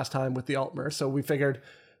last time with the Altmer. So we figured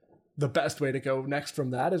the best way to go next from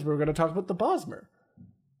that is we're going to talk about the Bosmer.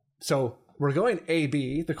 So we're going A,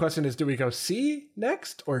 B. The question is, do we go C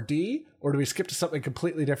next or D, or do we skip to something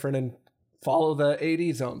completely different and follow the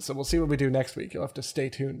AD zone? So we'll see what we do next week. You'll have to stay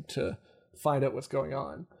tuned to find out what's going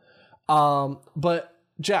on. But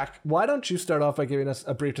Jack, why don't you start off by giving us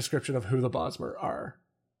a brief description of who the Bosmer are?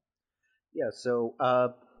 Yeah, so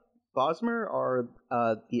Bosmer are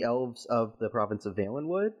the elves of the province of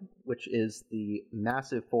Valenwood, which is the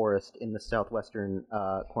massive forest in the southwestern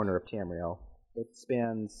corner of Tamriel. It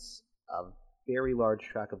spans a very large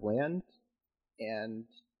tract of land, and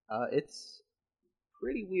it's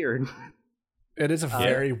pretty weird. It is a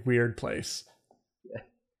very weird place.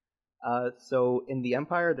 Yeah. So in the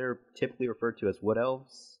Empire, they're typically referred to as wood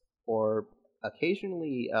elves, or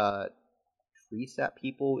occasionally tree sap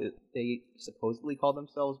people. They supposedly call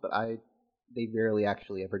themselves, but they rarely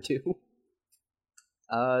actually ever do.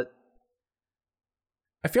 I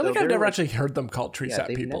feel like I've never actually heard them called tree sap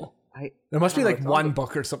people. There must be like one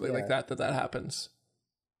book or something like that happens.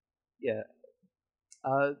 Yeah.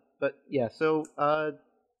 But yeah, so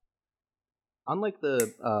unlike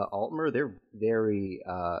the Altmer, they're very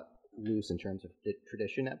loose in terms of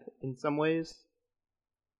tradition in some ways,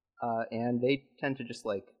 and they tend to just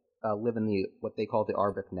like live in what they call the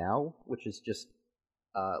Arvik now, which is just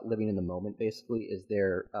living in the moment. Basically, is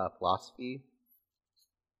their philosophy.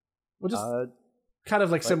 Well, just kind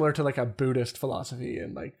of like similar to like a Buddhist philosophy,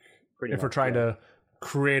 and like if we're trying to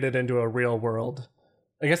create it into a real world.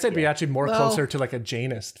 I guess they'd be actually more closer to like a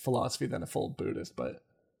Jainist philosophy than a full Buddhist, but...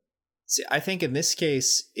 See, I think in this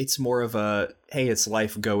case, it's more of a, hey, it's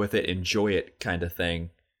life, go with it, enjoy it kind of thing.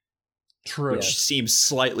 True. Which seems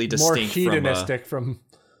slightly distinct more hedonistic from...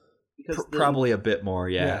 probably a bit more,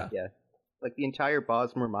 yeah. Like, the entire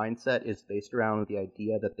Bosmer mindset is based around the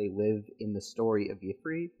idea that they live in the story of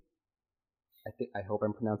Y'ffre. I hope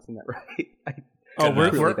I'm pronouncing that right.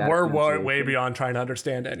 We're way beyond trying to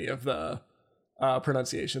understand any of the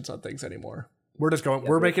pronunciations on things anymore. We're just going.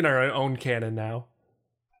 We're making our own canon now.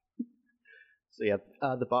 So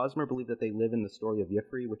the Bosmer believe that they live in the story of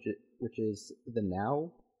Y'ffre, which is the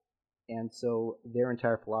now, and so their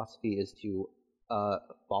entire philosophy is to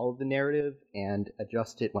follow the narrative and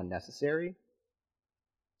adjust it when necessary.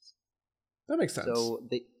 That makes sense. So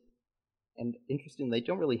interestingly, they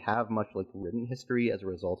don't really have much like written history as a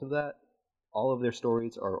result of that. All of their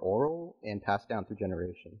stories are oral and passed down through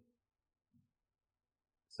generation.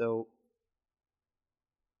 So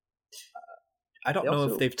I don't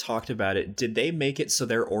know if they've talked about it. Did they make it so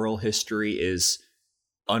their oral history is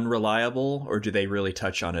unreliable, or do they really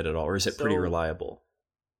touch on it at all, or is it pretty reliable?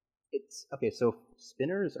 It's okay. So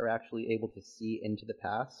spinners are actually able to see into the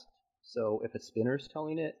past. So if a spinner's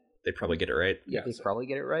telling it, they probably get it right. Yeah, they probably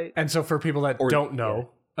get it right. And so for people that don't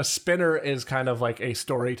know, a spinner is kind of like a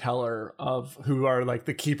storyteller of who are like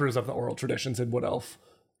the keepers of the oral traditions in Wood Elf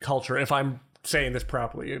culture. If I'm saying this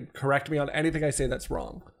properly, and correct me on anything I say that's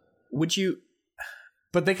wrong. Would you?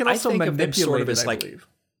 But they can also manipulate sort of it, as I believe.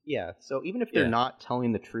 Yeah, so even if they're not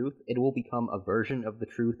telling the truth, it will become a version of the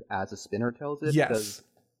truth as a spinner tells it. Yes. Because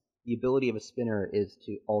the ability of a spinner is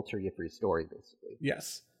to alter Y'ffre's story, basically.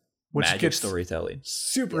 Yes. Which magic storytelling.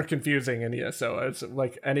 Super confusing in ESO. It's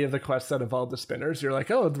like any of the quests that involve the spinners, you're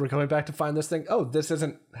like, oh, we're coming back to find this thing. Oh, this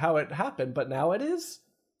isn't how it happened, but now it is?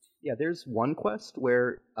 Yeah, there's one quest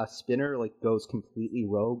where a spinner like goes completely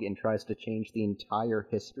rogue and tries to change the entire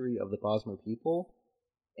history of the Bosmer people.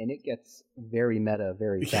 And it gets very meta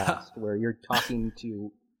very fast, where you're talking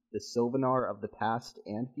to the Sylvanar of the past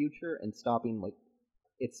and future and stopping, like,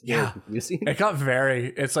 it's very confusing. It got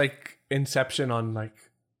it's like Inception on, like,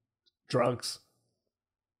 drugs.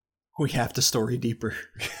 We have to story deeper.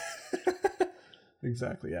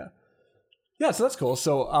 Exactly, yeah. Yeah, so that's cool.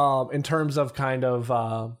 So in terms of kind of,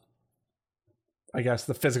 I guess,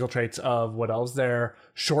 the physical traits of Wood Elves, they're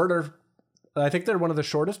shorter. I think they're one of the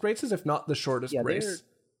shortest races, if not the shortest race.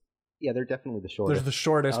 They're definitely the shortest. They're the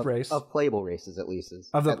shortest race. Of playable races, at least.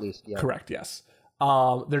 Correct, yes.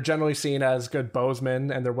 They're generally seen as good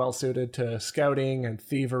bowsmen, and they're well suited to scouting and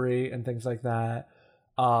thievery and things like that.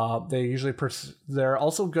 They usually they're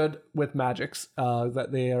also good with magics, that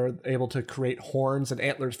they are able to create horns and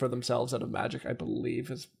antlers for themselves out of magic, I believe,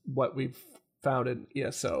 is what we've found in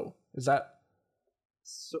ESO. Is that?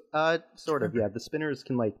 Sort of, yeah. The spinners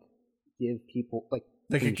can, like, give people, like,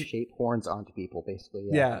 they can shape horns onto people, basically.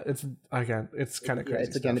 Yeah, it's kind of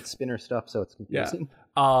crazy. It's spinner stuff, so it's confusing.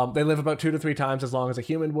 Yeah. They live about 2 to 3 times as long as a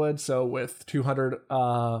human would. So with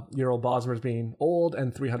 200-year-old Bosmers being old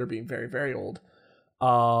and 300 being very, very old,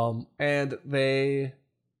 and they,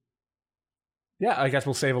 I guess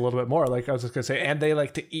we'll save a little bit more. Like I was just gonna say, and they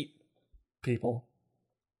like to eat people,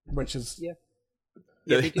 which is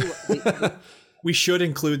they do. We should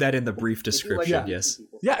include that in the brief description, yes.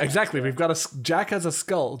 Yeah, exactly. We've got Jack has a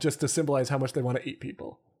skull just to symbolize how much they want to eat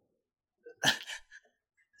people.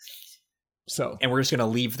 And we're just going to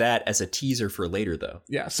leave that as a teaser for later, though.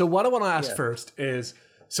 Yeah, so what I want to ask first is,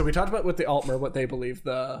 so we talked about with the Altmer, what they believe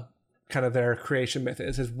the kind of their creation myth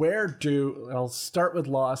is I'll start with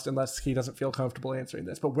Lost, unless he doesn't feel comfortable answering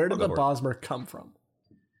this, but where did the Bosmer come from?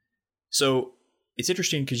 So it's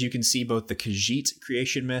interesting because you can see both the Khajiit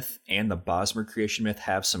creation myth and the Bosmer creation myth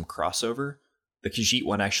have some crossover. The Khajiit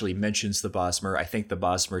one actually mentions the Bosmer. I think the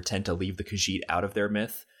Bosmer tend to leave the Khajiit out of their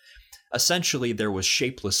myth. Essentially, there was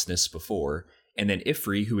shapelessness before, and then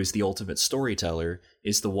Y'ffre, who is the ultimate storyteller,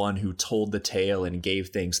 is the one who told the tale and gave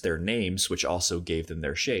things their names, which also gave them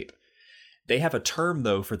their shape. They have a term,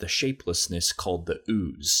 though, for the shapelessness called the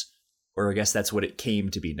ooze, or I guess that's what it came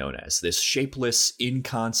to be known as. This shapeless,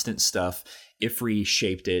 inconstant stuff. Y'ffre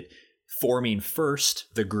shaped it, forming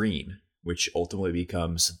first the green, which ultimately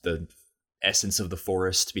becomes the essence of the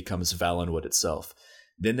forest, becomes Valenwood itself.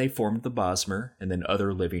 Then they formed the Bosmer, and then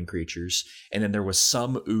other living creatures, and then there was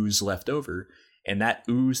some ooze left over, and that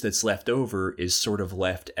ooze that's left over is sort of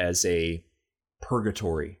left as a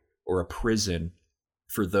purgatory or a prison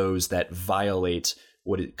for those that violate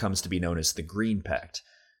what it comes to be known as the Green Pact.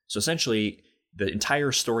 So essentially, The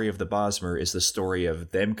entire story of the Bosmer is the story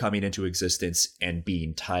of them coming into existence and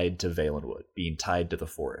being tied to Valenwood, being tied to the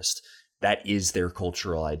forest. That is their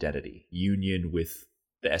cultural identity, union with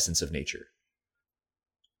the essence of nature.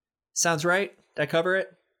 Sounds right? Did I cover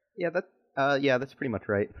it? Yeah, that's pretty much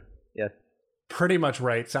right. Yeah. Pretty much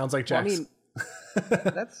right. Sounds like Jack's. Well, I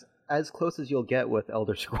mean, that's as close as you'll get with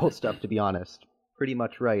Elder Scrolls stuff, to be honest. Pretty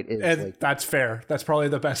much right. And that's fair. That's probably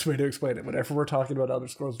the best way to explain it. Whenever we're talking about Elder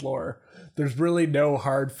Scrolls lore, there's really no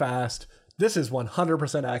hard, fast, this is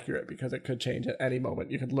 100% accurate, because it could change at any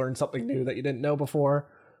moment. You could learn something new that you didn't know before,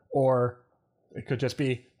 or it could just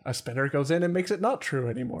be a spinner goes in and makes it not true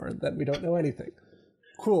anymore, and then we don't know anything.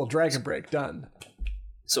 Cool, Dragon Break, done.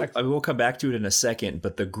 So I will come back to it in a second,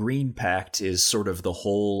 but the Green Pact is sort of the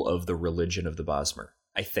whole of the religion of the Bosmer,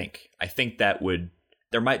 I think. I think that would...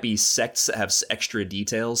 There might be sects that have extra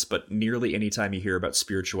details, but nearly any time you hear about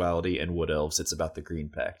spirituality and wood elves, it's about the Green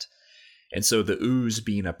Pact. And so the ooze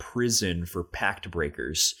being a prison for pact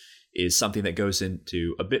breakers is something that goes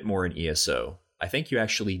into a bit more in ESO. I think you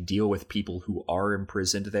actually deal with people who are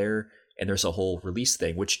imprisoned there, and there's a whole release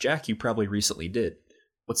thing, which, Jack, you probably recently did.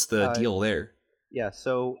 What's the deal there? Yeah,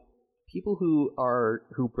 so people who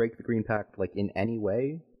break the Green Pact, like, in any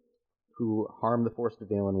way, who harm the forest of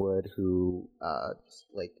Valenwood, who just,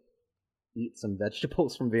 like, eat some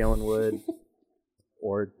vegetables from Valenwood,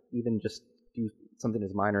 or even just do something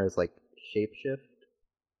as minor as, like, shapeshift,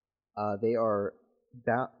 they are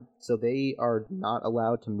not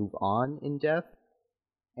allowed to move on in death,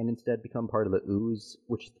 and instead become part of the ooze,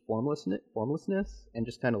 which is formlessness, and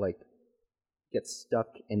just kind of, like, get stuck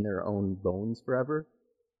in their own bones forever.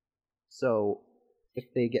 So if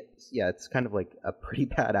they get, it's kind of like a pretty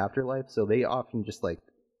bad afterlife. So they often just, like,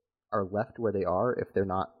 are left where they are if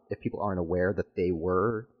people aren't aware that they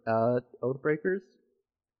were Oathbreakers.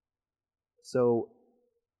 So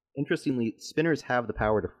interestingly, spinners have the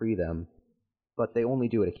power to free them, but they only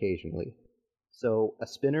do it occasionally. So a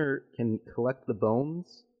spinner can collect the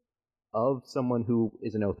bones of someone who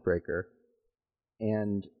is an Oathbreaker,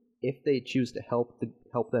 and if they choose to help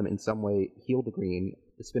them in some way heal the green,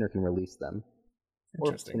 the spinner can release them.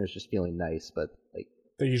 Or the spinner's just feeling nice, but, like,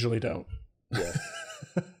 they usually don't. Yeah.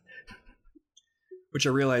 Which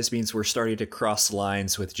I realize means we're starting to cross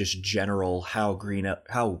lines with just general how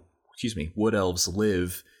wood elves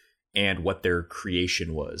live and what their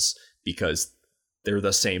creation was, because they're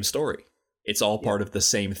the same story. It's all part of the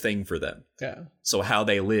same thing for them. Yeah. So how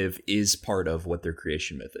they live is part of what their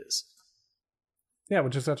creation myth is. Yeah,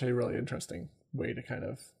 which is actually a really interesting way to kind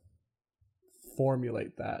of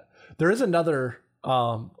formulate that. There is another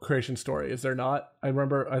creation story, is there not? I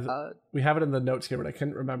remember we have it in the notes here, but I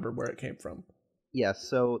couldn't remember where it came from. Yeah,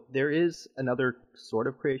 so there is another sort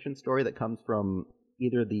of creation story that comes from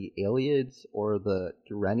either the Aelids or the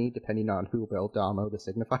Dureni, depending on who Beldamo the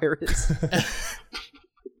signifier is.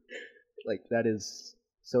 Like, that is...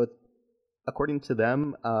 So, according to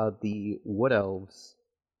them, the Wood Elves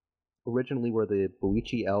originally were the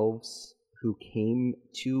Boichi Elves who came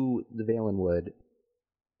to the Valenwood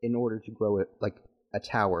in order to grow it, like, a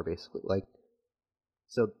tower, basically. Like,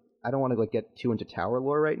 so I don't want to, like, get too into tower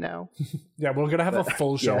lore right now. Yeah, we're gonna have a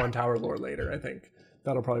full show on tower lore later. I think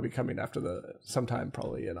that'll probably be coming after sometime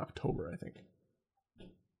probably in October, I think.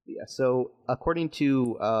 Yeah. So according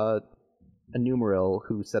to a numeral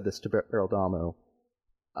who said this to Beldamo,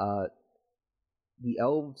 the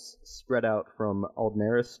elves spread out from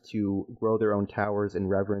Aldmeris to grow their own towers in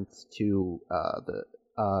reverence to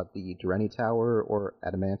the Dureni Tower or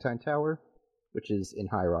Adamantine Tower, which is in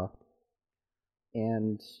High Rock.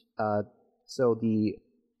 And so the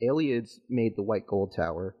Aelids made the White Gold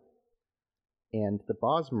Tower, and the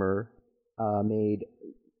Bosmer made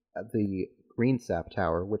the Green Sap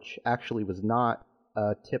Tower, which actually was not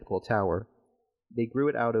a typical tower. They grew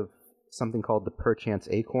it out of something called the Perchance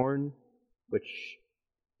Acorn, which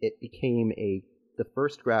it became the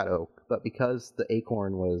first Grat Oak, but because the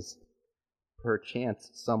acorn was perchance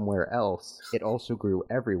somewhere else, it also grew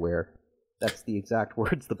everywhere. That's the exact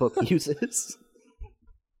words the book uses.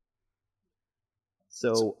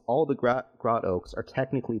 So all the Grat Oaks are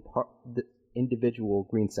technically the individual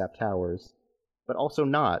Green Sap Towers, but also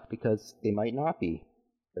not, because they might not be,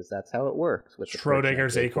 because that's how it works with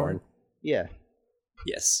Schrodinger's acorn. Yeah.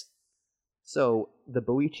 Yes. So the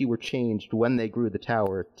Boichi were changed when they grew the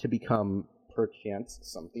tower to become perchance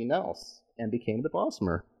something else, and became the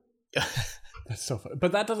Bosmer. That's so funny.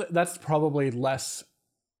 But that's probably less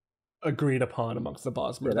agreed upon amongst the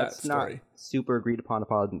Bosmer. Yeah, that's not super agreed upon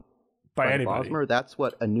by anybody. Bosmer. That's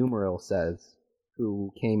what a numeral says,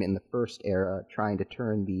 who came in the first era trying to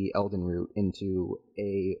turn the Elden Root into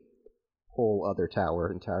a whole other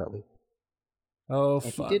tower entirely. Oh,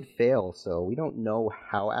 And fun. he did fail, so we don't know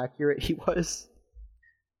how accurate he was.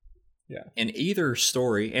 Yeah. In either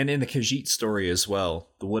story, and in the Khajiit story as well,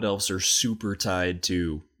 the Wood Elves are super tied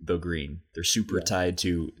to the green. They're super tied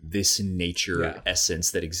to this nature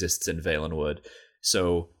essence that exists in Valenwood.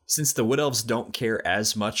 So, since the Wood Elves don't care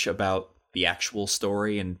as much about the actual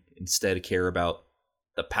story and instead care about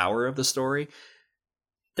the power of the story,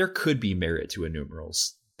 there could be merit to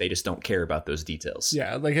enumerals. They just don't care about those details.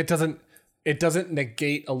 Yeah, like it doesn't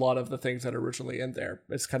negate a lot of the things that are originally in there.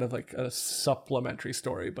 It's kind of like a supplementary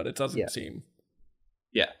story, but it doesn't seem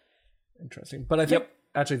interesting. But I think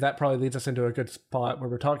actually that probably leads us into a good spot where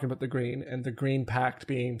we're talking about the Green and the Green Pact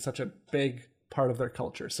being such a big part of their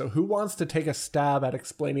culture. So who wants to take a stab at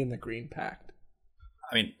explaining the Green Pact?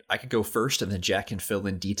 I mean, I could go first, and then Jack can fill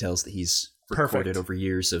in details that he's recorded over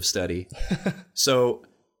years of study. So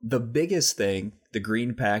the biggest thing, the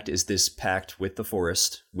Green Pact, is this pact with the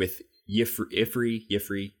forest, with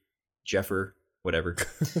Yifri, Jeffer, whatever.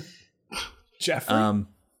 Jeffrey?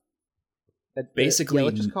 Basically,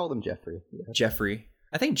 let's just call him Jeffrey. Yeah. Jeffrey.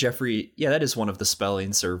 I think Jeffrey, that is one of the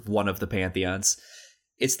spellings or one of the pantheons.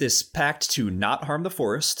 It's this pact to not harm the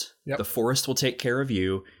forest. Yep. The forest will take care of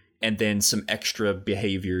you, and then some extra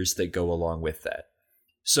behaviors that go along with that.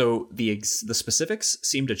 So the specifics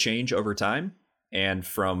seem to change over time and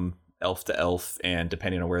from elf to elf and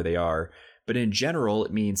depending on where they are. But in general,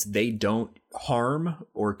 it means they don't harm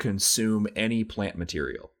or consume any plant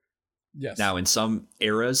material. Yes. Now, in some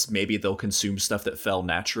eras, maybe they'll consume stuff that fell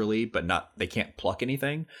naturally, but they can't pluck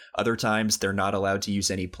anything. Other times, they're not allowed to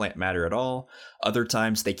use any plant matter at all. Other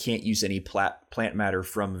times, they can't use any plant matter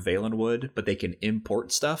from Valenwood, but they can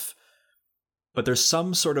import stuff. But there's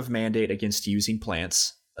some sort of mandate against using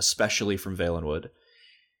plants, especially from Valenwood.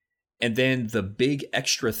 And then the big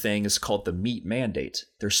extra thing is called the meat mandate.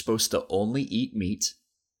 They're supposed to only eat meat.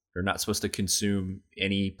 They're not supposed to consume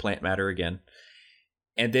any plant matter again.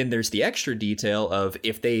 And then there's the extra detail of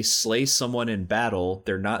if they slay someone in battle,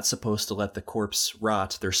 they're not supposed to let the corpse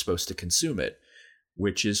rot. They're supposed to consume it,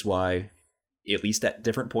 which is why, at least at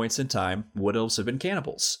different points in time, Wood Elves have been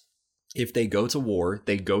cannibals. If they go to war,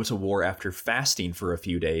 they go to war after fasting for a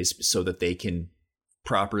few days so that they can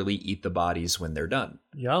properly eat the bodies when they're done.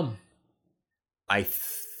 Yum. I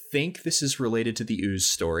think this is related to the Ooze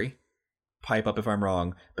story. Pipe up if I'm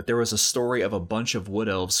wrong, but there was a story of a bunch of Wood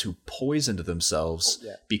Elves who poisoned themselves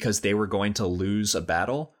because they were going to lose a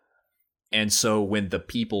battle. And so when the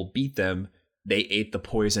people beat them, they ate the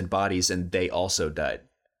poisoned bodies and they also died.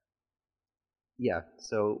 Yeah,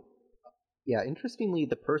 so interestingly,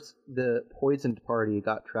 the poisoned party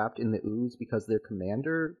got trapped in the ooze because their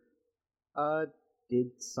commander did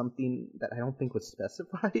something that I don't think was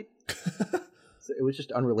specified. So it was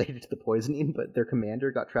just unrelated to the poisoning, but their commander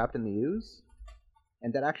got trapped in the ooze.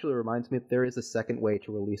 And that actually reminds me that there is a second way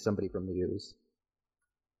to release somebody from the ooze.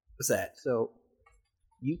 What's that? So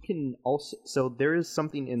you can also... So there is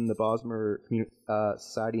something in the Bosmer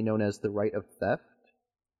society known as the right of theft,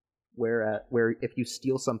 where if you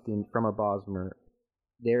steal something from a Bosmer,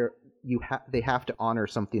 they have to honor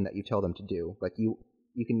something that you tell them to do. Like you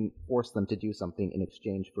can force them to do something in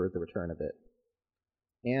exchange for the return of it.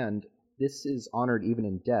 And this is honored even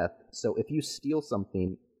in death, so if you steal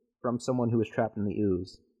something from someone who is trapped in the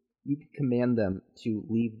ooze, you can command them to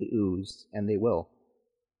leave the ooze, and they will.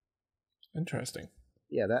 Interesting.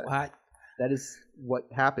 Yeah, that is what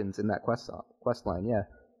happens in that quest line, yeah.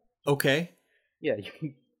 Okay. Yeah,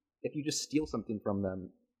 if you just steal something from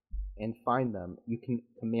them and find them, you can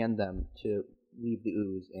command them to leave the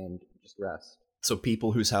ooze and just rest. So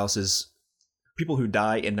people who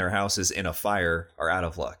die in their houses in a fire are out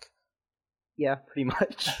of luck. Yeah, pretty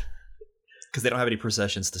much. Because they don't have any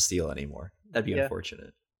possessions to steal anymore. That'd be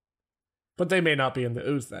unfortunate. But they may not be in the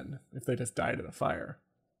ooze then, if they just died in a fire.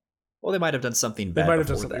 Well, they might have done something bad. They might have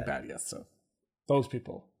done something bad, yes. So those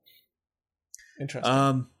people.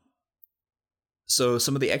 Interesting. So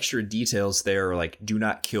some of the extra details there are like, do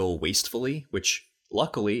not kill wastefully, which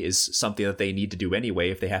luckily is something that they need to do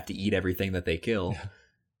anyway if they have to eat everything that they kill. Yeah.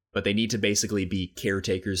 But they need to basically be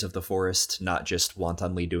caretakers of the forest, not just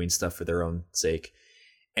wantonly doing stuff for their own sake.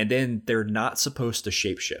 And then they're not supposed to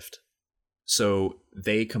shapeshift. So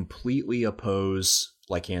they completely oppose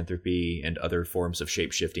lycanthropy and other forms of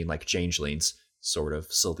shapeshifting like changelings, sort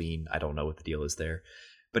of. Selene, I don't know what the deal is there.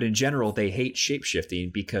 But in general, they hate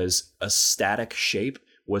shapeshifting because a static shape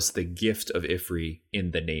was the gift of Ifri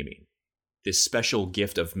in the naming. This special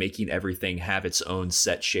gift of making everything have its own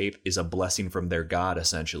set shape is a blessing from their god,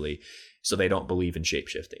 essentially. So they don't believe in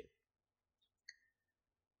shapeshifting.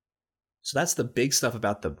 So that's the big stuff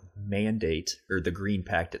about the mandate, or the Green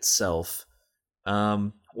Pact itself.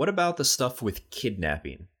 What about the stuff with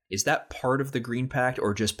kidnapping? Is that part of the Green Pact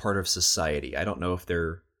or just part of society? I don't know if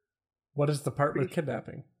they're... What is the part with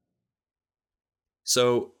kidnapping?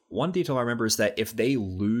 So one detail I remember is that if they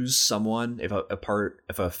lose someone, if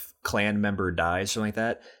a clan member dies, something like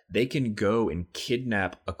that, they can go and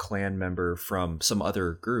kidnap a clan member from some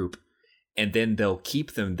other group, and then they'll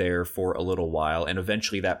keep them there for a little while, and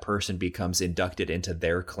eventually that person becomes inducted into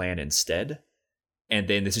their clan instead. And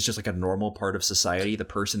then this is just like a normal part of society. The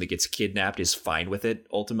person that gets kidnapped is fine with it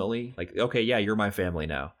ultimately. Like, okay, yeah, you're my family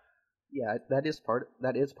now. Yeah, that is part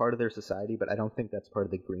of their society, but I don't think that's part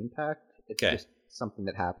of the Green Pact. It's just something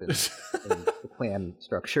that happens in the clan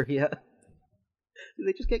structure. Yeah,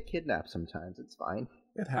 they just get kidnapped sometimes. It's fine.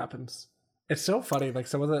 It happens. It's so funny. Like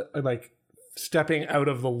some of the stepping out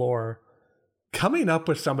of the lore, coming up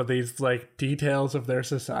with some of these like details of their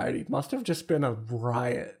society must have just been a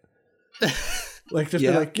riot. Be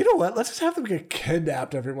like, you know what? Let's just have them get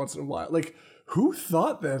kidnapped every once in a while. Like, who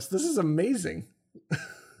thought this? This is amazing.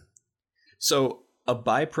 So a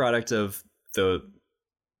byproduct of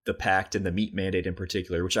the pact and the meat mandate in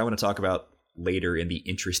particular, which I want to talk about later in the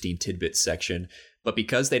interesting tidbits section, but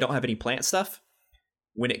because they don't have any plant stuff,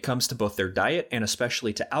 when it comes to both their diet and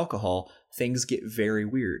especially to alcohol, things get very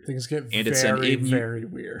weird. Things get very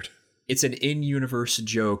weird. It's an in-universe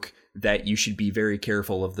joke that you should be very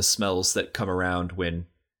careful of the smells that come around when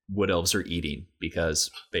wood elves are eating, because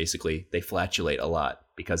basically they flatulate a lot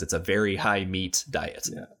because it's a very high meat diet.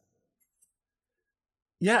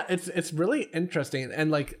 Yeah, it's really interesting,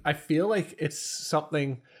 and like I feel like it's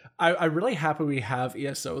something I'm really happy we have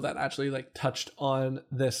ESO that actually like touched on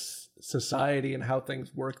this society and how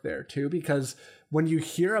things work there too, because when you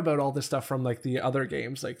hear about all this stuff from like the other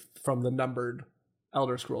games, like from the numbered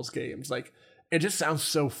Elder Scrolls games, like it just sounds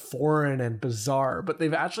so foreign and bizarre, but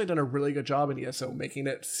they've actually done a really good job in ESO making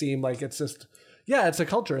it seem like it's just, yeah, it's a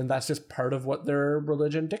culture and that's just part of what their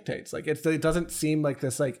religion dictates. Like it doesn't seem like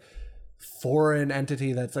this like foreign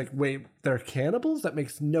entity that's like, wait, they're cannibals? That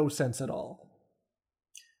makes no sense at all.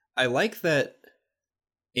 I like that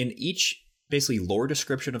in each basically lore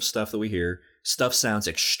description of stuff that we hear, stuff sounds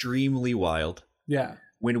extremely wild. Yeah.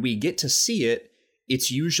 When we get to see it,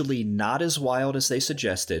 it's usually not as wild as they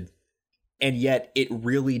suggested, and yet it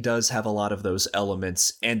really does have a lot of those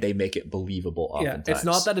elements, and they make it believable oftentimes. Yeah, it's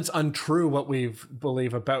not that it's untrue what we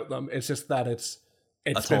believe about them. It's just that it's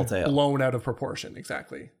been blown out of proportion.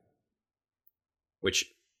 Exactly. Which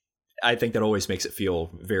I think that always makes it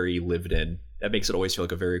feel very lived in. That makes it always feel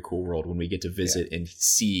like a very cool world when we get to visit and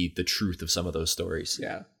see the truth of some of those stories.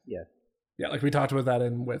 Yeah. Yeah. Yeah, like we talked about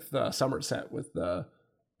that with Somerset, with the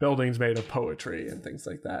buildings made of poetry and things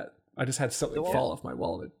like that. I just had something fall off my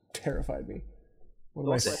wall and it terrified me. One of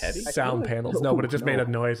my sound panels. No, but it just made a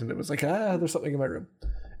noise and it was like, there's something in my room.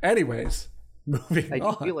 Anyways, moving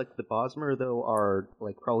on. I feel like the Bosmer, though, are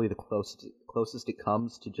like probably the closest it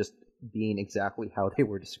comes to just being exactly how they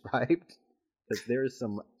were described. Because there's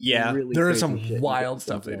some really there is some wild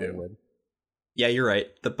stuff they do. With. Yeah, you're right.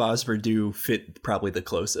 The Bosmer do fit probably the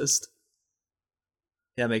closest.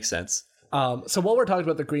 Yeah, makes sense. So while we're talking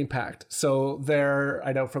about the Green Pact, so they're,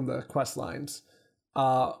 I know from the quest lines,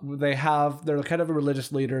 their kind of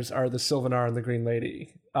religious leaders are the Sylvanar and the Green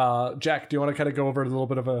Lady. Jack, do you want to kind of go over a little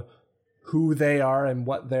bit of who they are and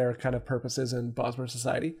what their kind of purpose is in Bosmer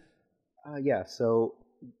society? So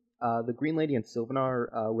the Green Lady and Sylvanar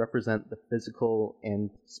represent the physical and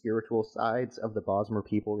spiritual sides of the Bosmer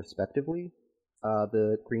people, respectively.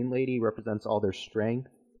 The Green Lady represents all their strength,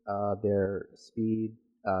 their speed,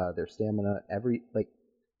 their stamina.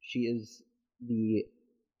 She is the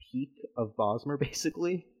peak of Bosmer,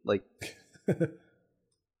 basically. Like,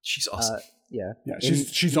 she's awesome. Yeah,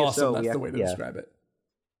 she's awesome. That's the way to describe it.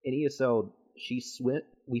 In ESO,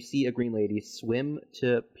 we see a Green Lady swim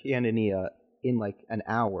to Pianinia in like an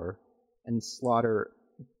hour and slaughter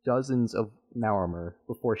dozens of Maormer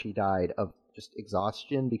before she died of just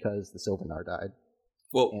exhaustion because the Sylvanar died.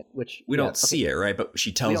 Well, which we don't see it, right? But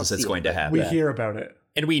she tells us it's going to happen. We hear about it.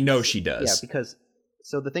 And we know she does. Yeah, because...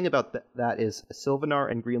 So the thing about that is Sylvanar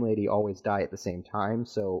and Green Lady always die at the same time,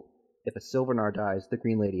 so if a Sylvanar dies, the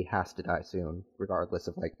Green Lady has to die soon, regardless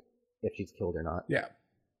of like if she's killed or not. Yeah.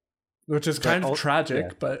 Which is kind of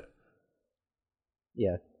tragic, but...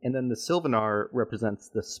 Yeah, and then the Sylvanar represents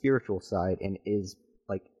the spiritual side and is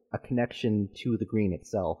like a connection to the green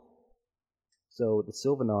itself. So the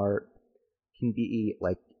Sylvanar can be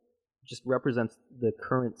like just represents the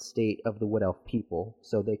current state of the Wood Elf people.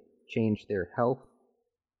 So they change their health,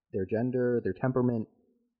 their gender, their temperament.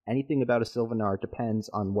 Anything about a Sylvanar depends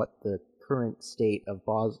on what the current state of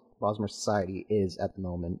Bosmer society is at the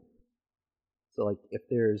moment. So like if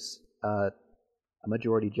there's a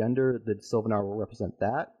majority gender, the Sylvanar will represent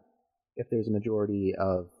that. If there's a majority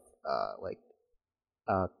of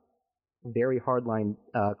very hardline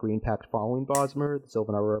Green Pact following Bosmer, the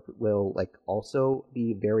Sylvanar will like also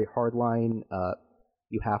be very hardline.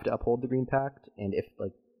 You have to uphold the Green Pact, and if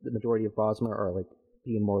like the majority of Bosmer are like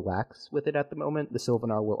being more lax with it at the moment, the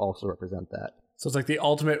Sylvanar will also represent that. So it's like the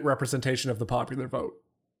ultimate representation of the popular vote.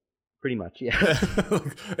 Pretty much, yeah.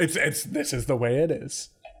 It's this is the way it is.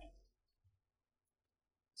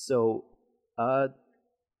 So,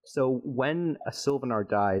 so when a Sylvanar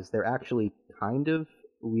dies, they're actually kind of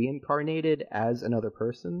reincarnated as another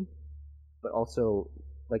person, but also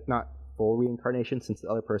like not full reincarnation since the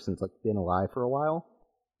other person's like been alive for a while.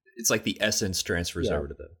 It's like the essence transfers over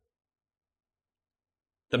to them.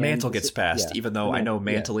 The mantle gets passed, even though I know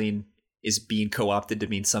mantling is being co-opted to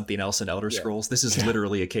mean something else in Elder Scrolls. This is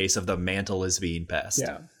literally a case of the mantle is being passed.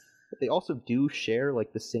 Yeah. But they also do share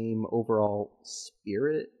like the same overall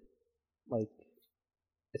spirit, like,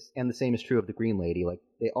 and the same is true of the Green Lady. Like,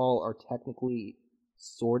 they all are technically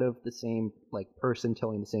sort of the same like person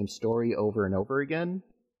telling the same story over and over again,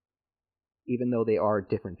 even though they are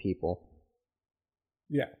different people.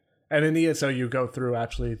 Yeah. And in ESO, you go through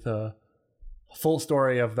actually the full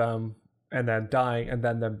story of them and then dying and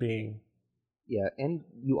then them being. Yeah, and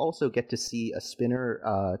you also get to see a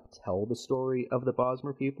spinner tell the story of the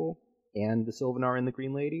Bosmer people and the Sylvanar and the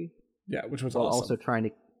Green Lady. Yeah, which was awesome. also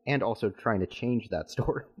trying to change that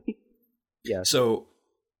story. Yeah. So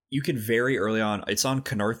you can very early on, it's on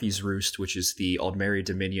Canarthy's Roost, which is the Aldmeri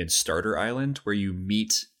Dominion starter island, where you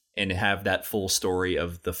meet and have that full story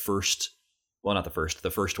of the first one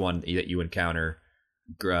that you encounter,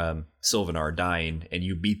 Sylvanar dying, and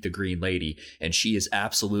you meet the Green Lady, and she is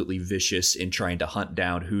absolutely vicious in trying to hunt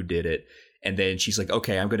down who did it. And then she's like,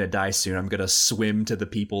 okay, I'm going to die soon. I'm going to swim to the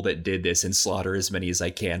people that did this and slaughter as many as I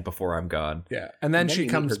can before I'm gone. Yeah. And then she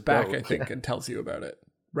comes back, I think, and tells you about it.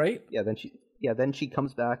 Right? Yeah, then she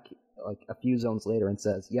comes back like a few zones later and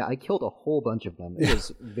says, yeah, I killed a whole bunch of them. It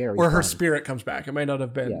was very Or fun. her spirit comes back. It might not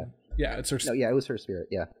have been. Yeah, it's her. No, yeah, it was her spirit.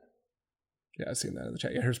 Yeah. Yeah, I've seen that in the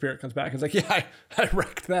chat. Yeah, her spirit comes back and is like, yeah, I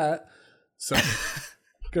wrecked that. So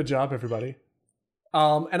good job, everybody.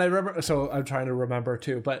 And I remember, so I'm trying to remember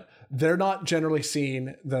too, but they're not generally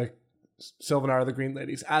seen, the Sylvanar, the Green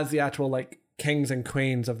Ladies, as the actual like kings and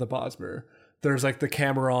queens of the Bosmer. There's like the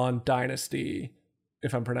Cameron dynasty,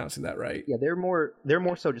 if I'm pronouncing that right. Yeah, they're more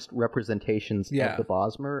so just representations of the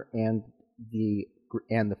Bosmer and the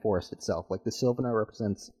forest itself. Like the Sylvanar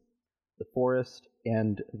represents the forest,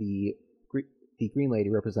 and the Green Lady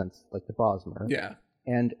represents like the Bosmer. Yeah.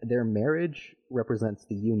 And their marriage represents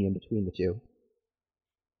the union between the two.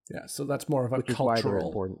 Yeah, so that's more of a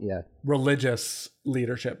cultural, religious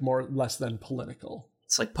leadership, more less than political.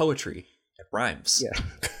 It's like poetry. It rhymes. Yeah.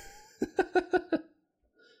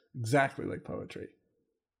 Exactly like poetry.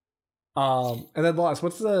 And then the last,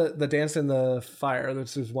 what's the Dance in the Fire?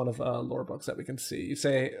 This is one of lore books that we can see. You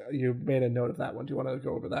say you made a note of that one. Do you want to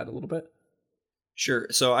go over that a little bit? Sure.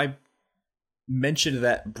 So I mentioned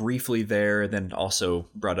that briefly there, and then also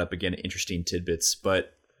brought up again interesting tidbits.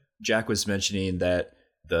 But Jack was mentioning that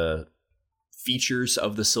the features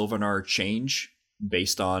of the Sylvanar change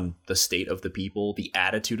based on the state of the people. The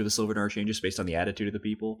attitude of the Sylvanar changes based on the attitude of the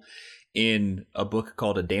people. In a book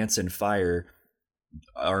called A Dance in Fire,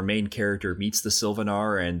 our main character meets the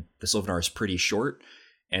Sylvanar, and the Sylvanar is pretty short.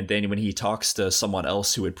 And then when he talks to someone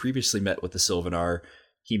else who had previously met with the Sylvanar,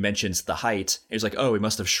 he mentions the height. He's like, oh, he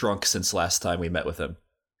must have shrunk since last time we met with him.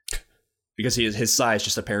 Because his size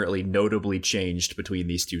just apparently notably changed between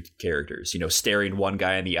these two characters. You know, staring one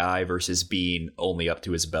guy in the eye versus being only up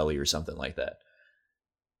to his belly or something like that.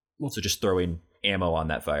 So just throwing ammo on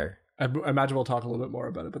that fire. I imagine we'll talk a little bit more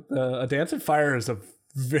about it, but A Dance in Fire is a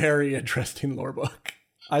very interesting lore book.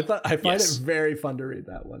 I find it very fun to read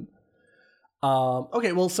that one.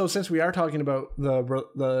 Okay, well, so since we are talking about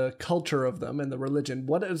the culture of them and the religion,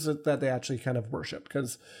 what is it that they actually kind of worship?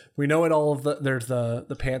 Because we know in all of there's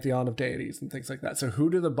the pantheon of deities and things like that. So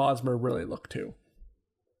who do the Bosmer really look to?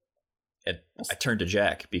 And I turn to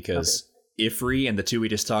Jack because Ifri and the two we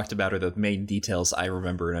just talked about are the main details I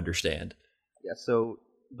remember and understand. Yeah, so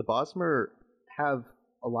the Bosmer have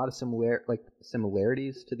a lot of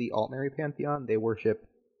similarities to the Altmeri pantheon. They worship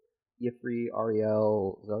Y'ffre,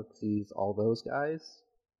 Ariel, Xerxes, all those guys.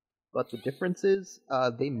 But the difference is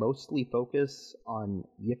they mostly focus on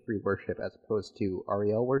Y'ffre worship as opposed to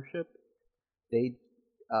Ariel worship. They,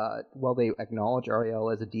 while they acknowledge Ariel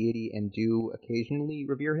as a deity and do occasionally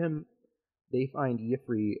revere him, they find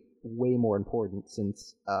Y'ffre way more important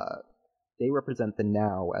since they represent the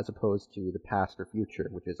now as opposed to the past or future,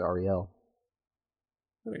 which is Ariel.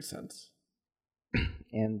 That makes sense.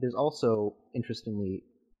 And there's also, interestingly,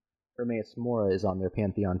 Hermaeus Mora is on their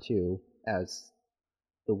pantheon too, as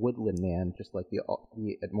the Woodland Man, just like the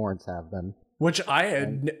Admorans have them. Which I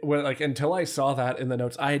had, until I saw that in the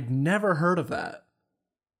notes, I had never heard of that.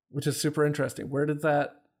 Which is super interesting. Where did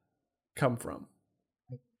that come from?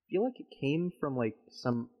 I feel like it came from I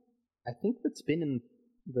think that's been in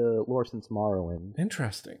the lore since Morrowind.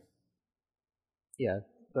 Interesting. Yeah,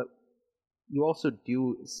 but you also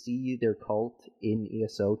do see their cult in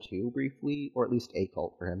ESO too, briefly, or at least a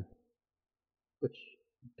cult for him, which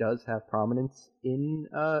does have prominence in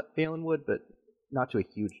Valenwood, but not to a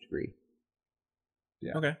huge degree.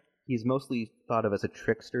 Yeah. Okay. He's mostly thought of as a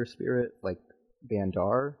trickster spirit, like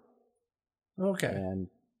Bandar. Okay. And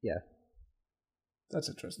yeah. That's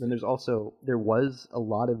interesting. Then there was a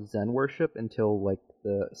lot of Zen worship until like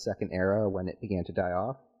the Second Era when it began to die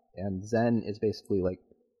off. And Zen is basically like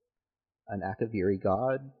an Akaviri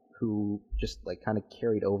god who just like kind of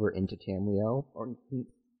carried over into Tamriel, or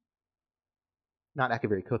not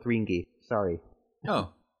Akaviri, Kothringi. Sorry.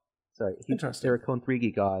 Oh, Sorry. Interesting. They're a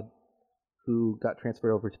Kothringi god who got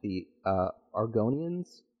transferred over to the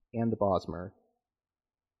Argonians and the Bosmer.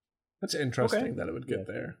 That's interesting that it would get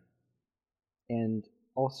there. And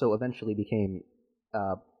also eventually became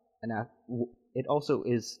it also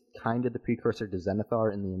is kind of the precursor to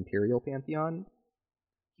Zenithar in the Imperial Pantheon.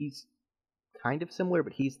 He's kind of similar,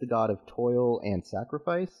 but he's the god of toil and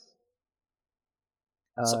sacrifice.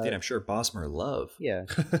 Something I'm sure Bosmer love. Yeah.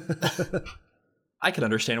 I can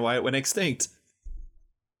understand why it went extinct.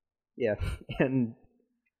 Yeah, and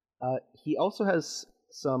he also has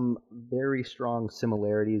some very strong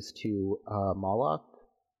similarities to Moloch,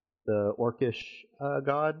 the Orcish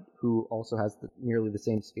god, who also has nearly the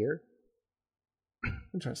same spear.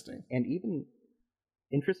 Interesting. And even,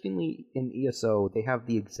 interestingly, in ESO, they have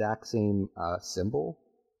the exact same symbol.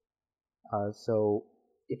 So,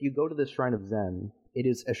 if you go to the Shrine of Zen, it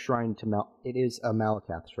is a shrine to it is a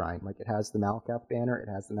Malacath shrine. Like, it has the Malacath banner, it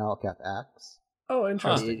has the Malacath axe. Oh,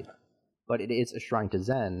 interesting. But it is a shrine to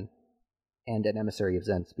Zen, and an emissary of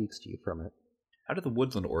Zen speaks to you from it. How do the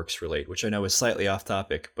woodland orcs relate? Which I know is slightly off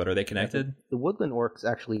topic, but are they connected? The woodland orcs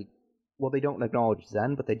actually, well, they don't acknowledge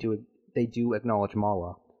Zen, but they do acknowledge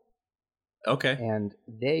Moloch. Okay. And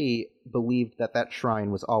they believed that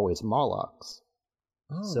shrine was always Moloch's.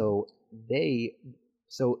 Oh. So they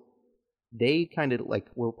kind of like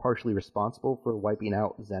were partially responsible for wiping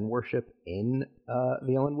out Zen worship in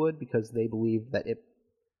Valenwood because they believed that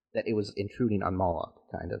it was intruding on Moloch,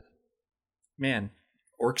 kind of. Man,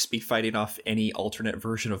 orcs be fighting off any alternate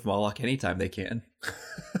version of Moloch anytime they can.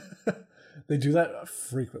 They do that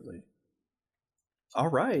frequently. All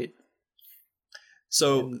right.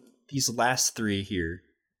 So these last three here,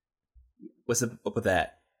 what's up with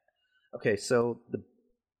that? Okay, so the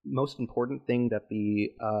most important thing that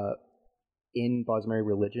in Bosmeri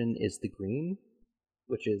religion is the green,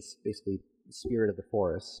 which is basically the spirit of the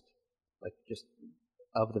forest, like just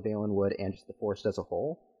of the Valenwood and just the forest as a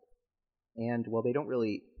whole. And while they don't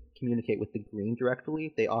really communicate with the green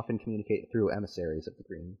directly, they often communicate through emissaries of the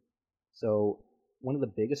green. So one of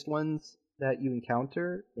the biggest ones that you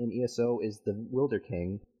encounter in ESO is the Wilder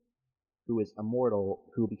King, who is a mortal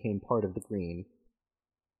who became part of the green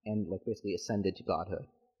and like basically ascended to godhood.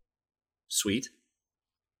 Sweet.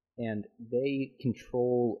 And they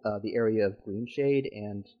control the area of Greenshade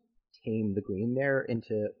and tame the green there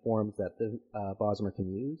into forms that the Bosmer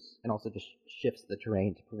can use, and also just shifts the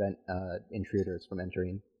terrain to prevent intruders from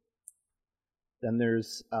entering. Then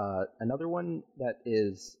there's another one that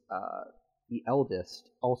is the eldest,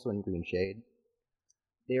 also in Greenshade.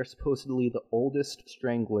 They are supposedly the oldest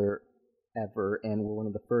strangler ever, and were one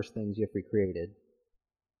of the first things Y'ffre created.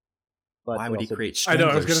 But why would he create I stranglers?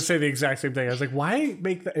 know, I was going to say the exact same thing. I was like, why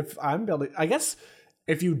make that? If I'm building, I guess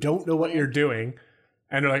if you don't know what you're doing,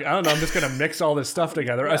 and you're like, I don't know, I'm just going to mix all this stuff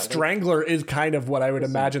together. A strangler is kind of what I would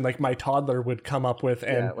imagine like my toddler would come up with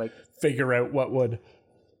and figure out what would.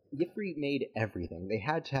 Y'ffre made everything. They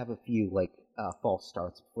had to have a few like false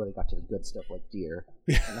starts before they got to the good stuff like deer.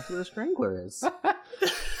 And that's what a strangler is.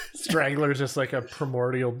 Strangler is just like a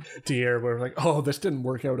primordial deer where we're like, oh, this didn't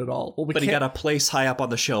work out at all. Well, but he got a place high up on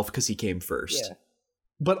the shelf because he came first. Yeah.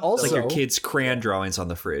 But also, like your kid's crayon drawings on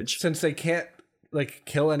the fridge. Since they can't like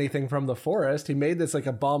kill anything from the forest, he made this like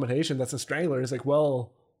abomination that's a strangler. He's like,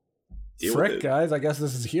 well, frick, guys, I guess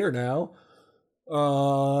this is here now.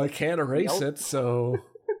 I can't erase it, so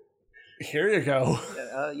here you go.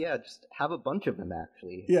 Yeah, just have a bunch of them,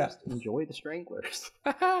 actually. Yeah. Just enjoy the stranglers.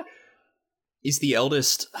 Is the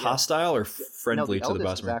eldest hostile or friendly to the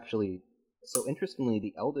eldest Bosmer? Is actually, so interestingly,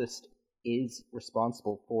 the eldest is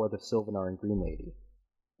responsible for the Sylvanar and Green Lady.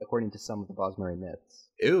 according to some of the Bosmer myths.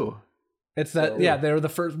 Ew. It's that, So- they were the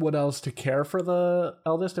first Wood Elves to care for the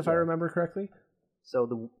eldest, if I remember correctly.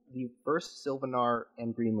 So the first Sylvanar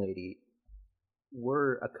and Green Lady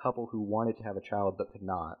were a couple who wanted to have a child but could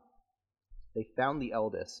not. They found the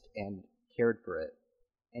eldest and cared for it,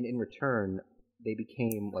 and in return, they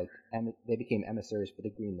became emissaries for the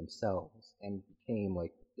Green themselves, and became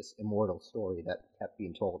like this immortal story that kept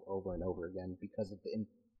being told over and over again because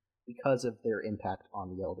of their impact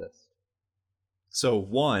on the eldest. So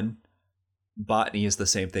one, botany is the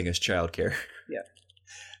same thing as childcare. Yeah.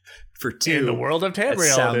 In For two, the world of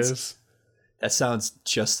Tamriel, it is. that sounds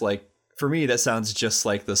just like, for me, that sounds just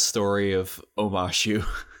like the story of Omashu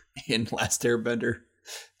in Last Airbender.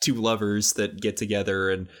 Two lovers that get together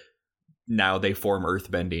and now they form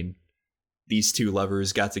earthbending. These two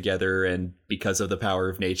lovers got together, and because of the power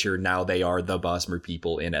of nature, now they are the Bosmer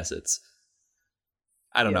people in essence.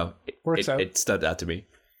 I don't know. Works out. It stood out to me.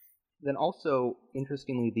 Then also,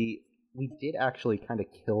 interestingly, we did actually kind of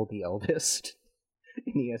kill the eldest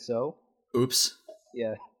in ESO. Oops.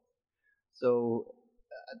 Yeah. So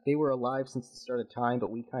they were alive since the start of time,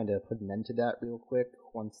 but we kind of put an end to that real quick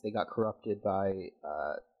once they got corrupted by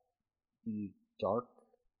the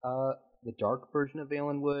dark version of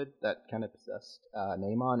Valenwood that kind of possessed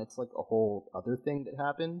Naemon. It's like a whole other thing that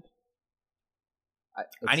happened.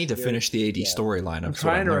 I need to finish the AD storyline. I'm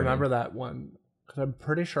trying to remember that one, because I'm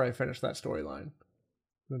pretty sure I finished that storyline.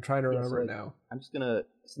 I'm trying to remember it now. I'm just gonna,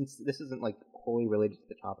 since this isn't like wholly related to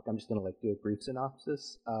the topic, I'm just gonna like do a brief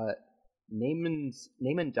synopsis.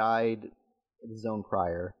 Naemon died in the zone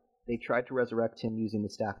prior. They tried to resurrect him using the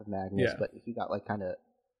Staff of Magnus, but he got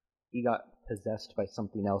he got possessed by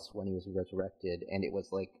something else when he was resurrected, and it was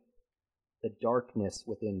like the darkness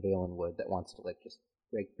within Valenwood that wants to like just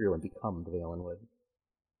break through and become the Valenwood.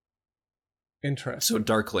 Interesting. So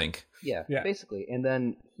Dark Link. Yeah, basically. And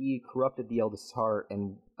then he corrupted the eldest's heart,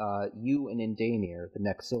 and you and Indanir, the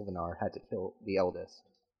next Sylvanar, had to kill the eldest.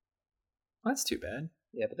 That's too bad.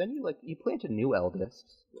 Yeah, but then you plant a new eldest,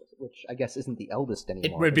 which I guess isn't the eldest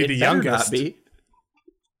anymore. It would be the Better youngest. not be.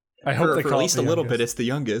 I hope they for call at least it a the little bit. youngest. It's the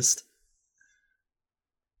youngest.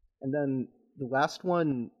 And then the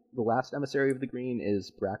last emissary of the Green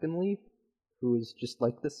is Brackenleaf, who is just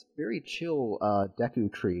like this very chill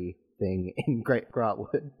Deku tree thing in Great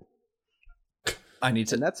Grotwood. I need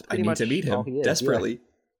to. And that's I pretty need much to meet all him he is, desperately. yeah.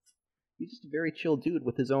 He's just a very chill dude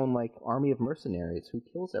with his own like army of mercenaries who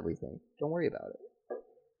kills everything. Don't worry about it.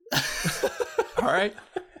 All right,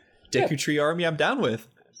 Deku Tree Army, I'm down with.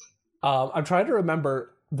 I'm trying to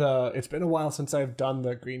remember it's been a while since I've done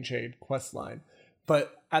the Green Shade quest line,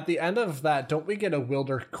 but at the end of that, don't we get a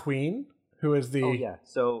Wilder Queen who is the? Oh yeah.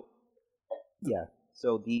 So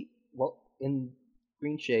in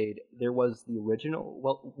Green Shade there was the original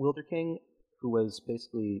Wilder King, who was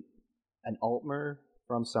basically an Altmer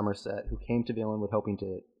from Somerset who came to Valenwood hoping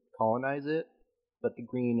to colonize it, but the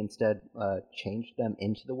Green instead changed them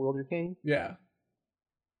into the Wilder King. Yeah.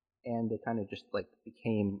 And they kind of just like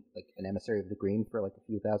became like an emissary of the Green for like a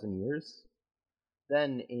few thousand years.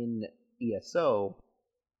 Then in ESO,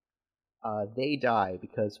 they die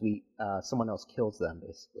because someone else kills them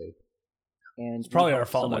basically. And It's probably we our help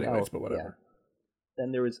fault someone anyways, else, but whatever. yeah.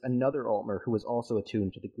 Then there was another Altmer who was also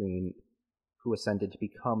attuned to the Green, who ascended to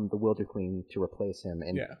become the Wilder Queen to replace him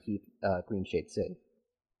and keep Green Shade safe.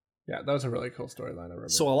 Yeah, that was a really cool storyline. I remember.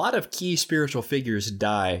 So a lot of key spiritual figures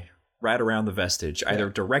die right around the vestige, either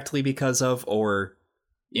directly because of or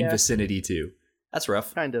in vicinity to. That's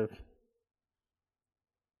rough. Kind of.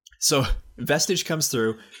 So vestige comes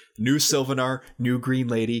through, new Sylvanar, new Green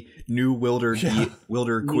Lady, new Wilder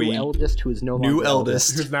Queen, New eldest who is no longer new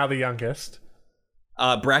eldest. Who's now the youngest?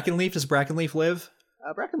 Brackenleaf, does Brackenleaf live?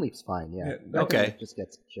 Brackenleaf's fine, yeah. Okay. Brackenleaf just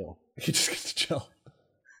gets chill. He just gets to chill.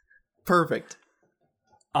 Perfect.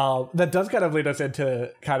 That does kind of lead us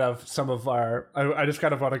into kind of some of our. I just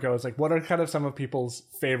kind of want to go. It's like, what are kind of some of people's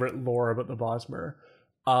favorite lore about the Bosmer?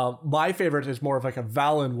 My favorite is more of like a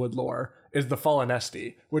Valenwood lore, is the Fallen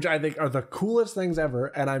Esti, which I think are the coolest things ever.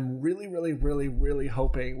 And I'm really, really, really, really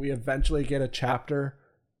hoping we eventually get a chapter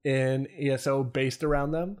in ESO based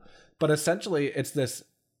around them. But essentially, it's this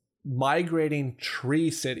migrating tree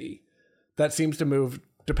city that seems to move,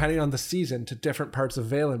 depending on the season, to different parts of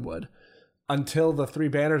Valenwood until the Three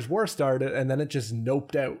Banners War started, and then it just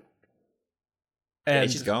noped out. And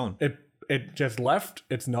it's just gone. It just left.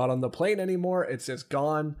 It's not on the plane anymore. It's just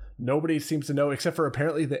gone. Nobody seems to know, except for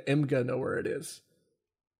apparently the Imga know where it is.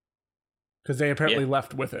 Because they apparently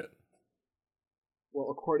left with it. Well,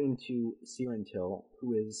 according to Sirentil,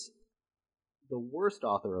 who is the worst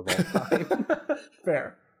author of all time.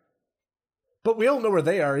 Fair. but we don't know where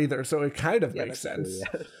they are either, so it kind of makes sense.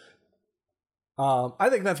 True, yeah. I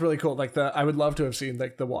think that's really cool. Like I would love to have seen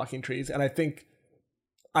like the walking trees, and I think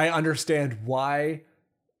I understand why.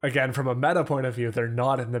 Again, from a meta point of view, they're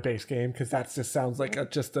not in the base game because that just sounds like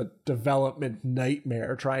just a development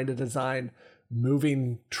nightmare trying to design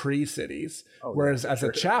moving tree cities. Whereas as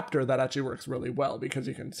a chapter, that actually works really well because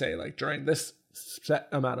you can say like during this set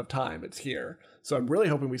amount of time, it's here. So I'm really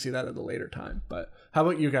hoping we see that at a later time. But how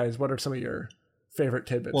about you guys? What are some of your favorite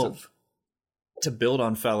tidbits of? To build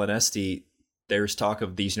on Falinesti, there's talk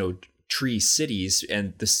of these, tree cities,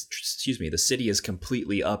 and the city is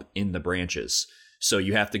completely up in the branches. So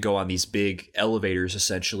you have to go on these big elevators,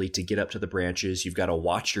 essentially, to get up to the branches. You've got to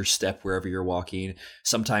watch your step wherever you're walking.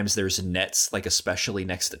 Sometimes there's nets, like especially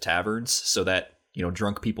next to taverns, so that,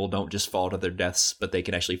 drunk people don't just fall to their deaths, but they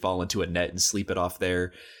can actually fall into a net and sleep it off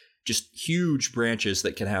there. Just huge branches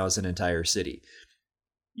that can house an entire city.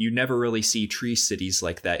 You never really see tree cities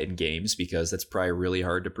like that in games because that's probably really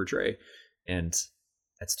hard to portray. And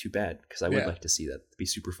that's too bad, because I would like to see that. It'd be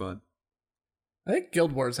super fun. I think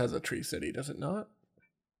Guild Wars has a tree city, does it not?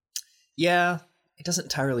 Yeah, it doesn't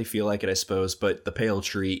entirely feel like it, I suppose, but the Pale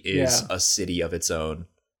Tree is a city of its own.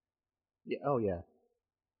 Yeah. Oh, yeah.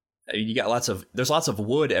 I mean, there's lots of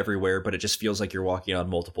wood everywhere, but it just feels like you're walking on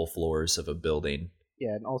multiple floors of a building.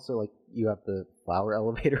 Yeah, and also, like, you have the flower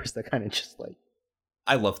elevators that kind of just, like...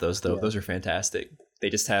 I love those, though. Yeah. Those are fantastic. They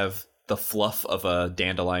just have the fluff of a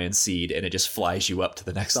dandelion seed, and it just flies you up to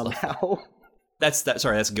the next level. That's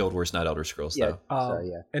Guild Wars, not Elder Scrolls, though.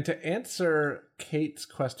 Sorry. And to answer Kate's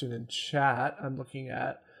question in chat, I'm looking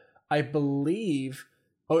at, I believe,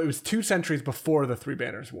 it was 2 centuries before the Three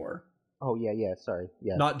Banners War. Oh, yeah, sorry.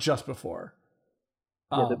 Yeah. Not just before.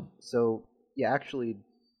 Actually,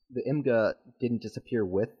 the Imga didn't disappear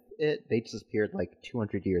with it. They disappeared like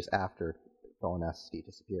 200 years after Falinesti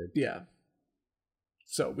disappeared. Yeah.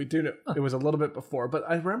 So we do know it was a little bit before, but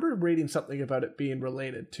I remember reading something about it being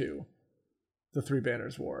related to the Three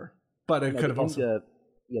Banners War, but it could have also...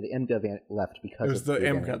 the Imga left because it was the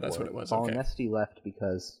Imga. That's what it was. Falinesti left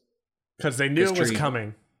because they knew it was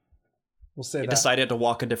coming. We'll say they decided to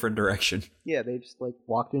walk a different direction. Yeah, they just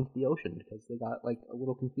walked into the ocean because they got a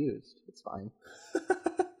little confused. It's fine.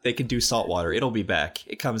 They can do saltwater. It'll be back.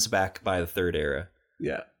 It comes back by the Third Era.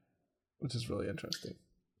 Yeah, which is really interesting.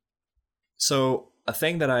 So a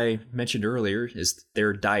thing that I mentioned earlier is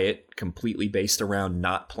their diet, completely based around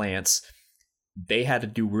not plants. They had to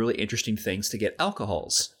do really interesting things to get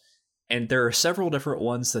alcohols. And there are several different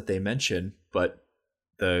ones that they mention, but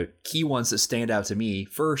the key ones that stand out to me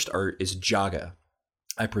first is Jaga.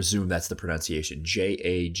 I presume that's the pronunciation.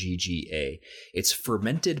 Jagga. It's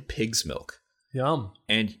fermented pig's milk. Yum.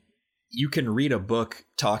 And you can read a book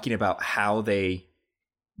talking about how they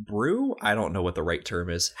brew. I don't know what the right term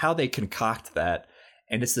is. How they concoct that.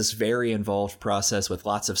 And it's this very involved process with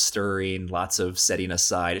lots of stirring, lots of setting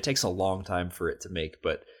aside. It takes a long time for it to make,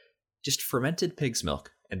 but just fermented pig's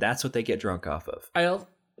milk. And that's what they get drunk off of.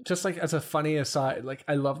 Just as a funny aside,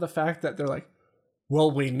 I love the fact that they're like,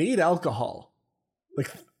 well, we need alcohol.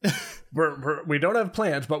 We don't have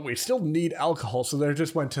plants, but we still need alcohol. So they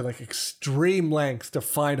just went to extreme lengths to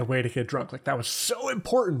find a way to get drunk. That was so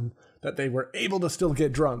important that they were able to still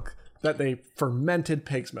get drunk. That they fermented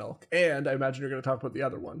pig's milk. And I imagine you're going to talk about the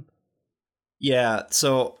other one. Yeah,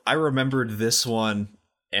 so I remembered this one,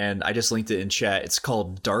 and I just linked it in chat. It's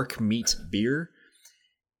called Dark Meat Beer.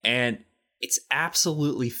 And it's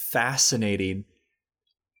absolutely fascinating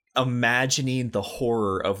imagining the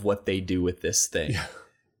horror of what they do with this thing. Yeah.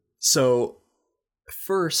 So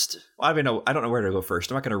first, I don't know where to go first.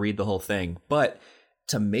 I'm not going to read the whole thing. But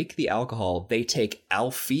to make the alcohol, they take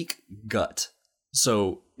Alfiq gut.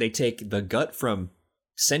 So they take the gut from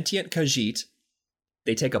sentient Khajiit,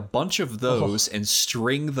 they take a bunch of those and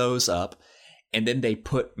string those up, and then they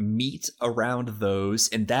put meat around those,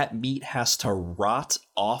 and that meat has to rot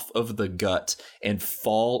off of the gut and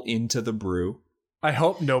fall into the brew. I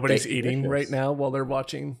hope nobody's eating right now while they're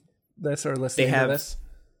watching this or listening to this.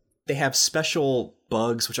 They have special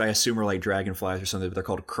bugs, which I assume are like dragonflies or something, but they're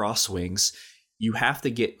called crosswings. You have to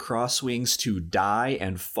get crosswings to die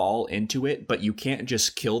and fall into it, but you can't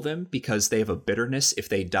just kill them because they have a bitterness if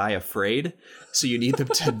they die afraid. So you need them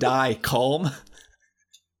to die calm.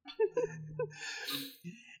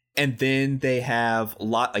 And then they have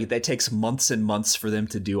that takes months and months for them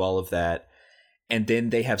to do all of that. And then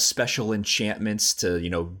they have special enchantments to,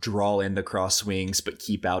 draw in the crosswings, but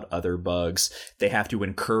keep out other bugs. They have to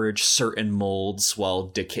encourage certain molds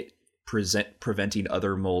while preventing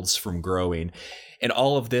other molds from growing. And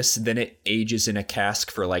all of this, then it ages in a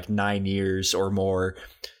cask for 9 years or more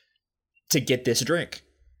to get this drink.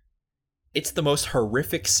 It's the most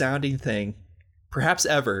horrific sounding thing, perhaps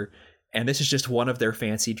ever, and this is just one of their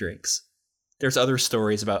fancy drinks. There's other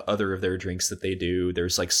stories about other of their drinks that they do.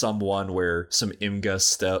 There's like some one where some Imga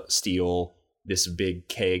steal this big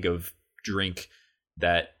keg of drink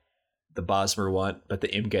that the Bosmer want, but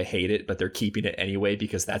the Imga hate it, but they're keeping it anyway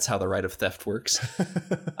because that's how the right of theft works.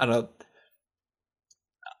 I don't know.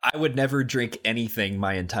 I would never drink anything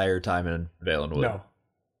my entire time in Valenwood. No.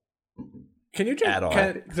 Can you drink? At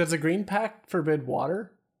all. Does the green pack forbid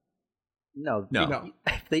water? No. No.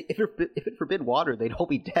 If it forbid water, they'd all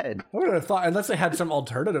be dead. I would have thought, unless they had some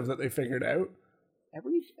alternative that they figured out.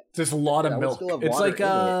 Just a lot of milk. It's like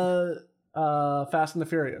Fast and the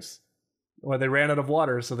Furious, where they ran out of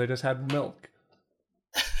water, so they just had milk.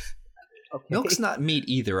 Okay. Milk's not meat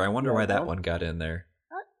either. I wonder why that one got in there.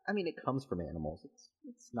 I mean, it comes from animals.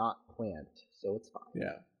 It's not plant, so it's fine.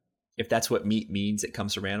 Yeah. If that's what meat means, it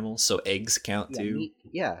comes from animals, so eggs count too.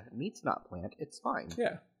 Meat's not plant. It's fine.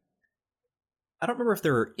 Yeah. I don't remember if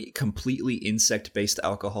they're completely insect-based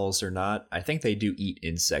alcohols or not. I think they do eat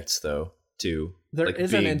insects, though, too. There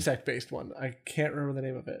is an insect-based one. I can't remember the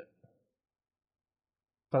name of it.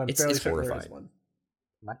 But I'm fairly certain there is one.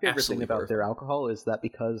 My favorite thing about their alcohol is that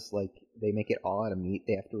because like they make it all out of meat,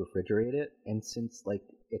 they have to refrigerate it. And since like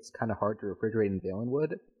it's kind of hard to refrigerate in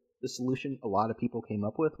Valenwood, the solution a lot of people came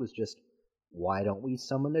up with was just, why don't we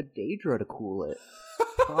summon a Daedra to cool it?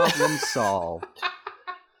 Problem solved.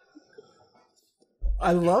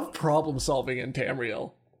 I love problem solving in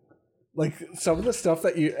Tamriel. Like some of the stuff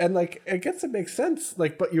that you, and like I guess it makes sense.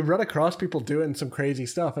 Like, but you run across people doing some crazy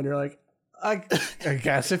stuff, and you're like, I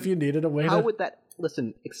guess if you needed a way how would that?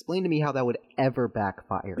 Listen, explain to me how that would ever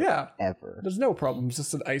backfire. Yeah, ever. There's no problem. It's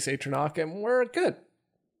just an ice Atronach, and we're good.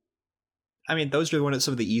 I mean, those are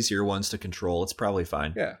some of the easier ones to control. It's probably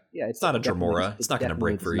fine. Yeah. It's not a Dremora. It's not going to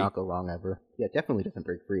break free. Does not go wrong ever. Yeah, it definitely doesn't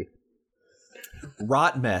break free.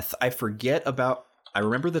 Rot meth. I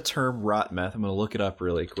remember the term rot meth. I'm going to look it up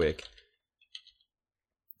really quick.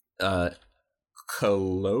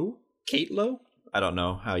 Katlo? I don't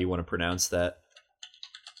know how you want to pronounce that.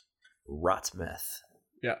 Rot meth.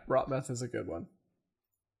 Yeah, rot meth is a good one.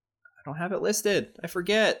 I don't have it listed. I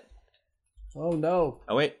forget. Oh, no.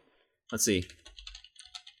 Oh, wait. Let's see.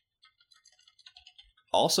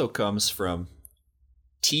 Also comes from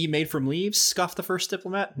tea made from leaves, scoffed the first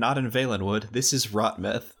diplomat. Not in Valenwood. This is rot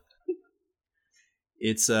meth.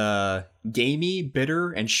 It's gamey,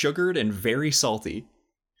 bitter, and sugared, and very salty.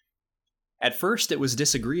 At first, it was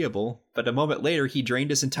disagreeable, but a moment later, he drained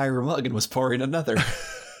his entire mug and was pouring another.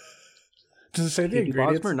 Does it say the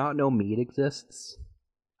ingredients? Bosmer not know meat exists?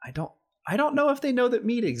 I don't know if they know that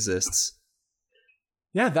meat exists.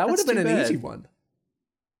 Yeah, that would have been an easy one.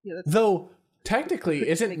 Yeah, though, technically,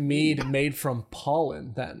 isn't mead made from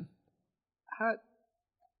pollen then? I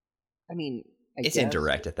mean, it's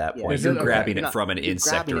indirect at that point. Is You're it? grabbing Okay. it from an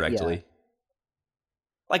insect directly. Yeah.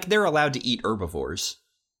 Like, they're allowed to eat herbivores.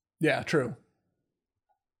 Yeah, true.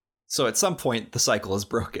 So at some point, the cycle is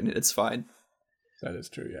broken and it's fine. That is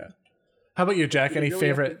true, yeah. How about you, Jack? Any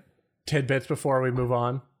favorite tidbits before we move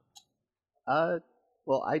on?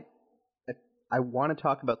 Well, I want to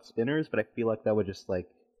talk about spinners, but I feel like that would just like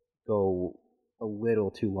go a little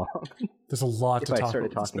too long. There's a lot to talk about. If I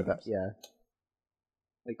started talking about, yeah.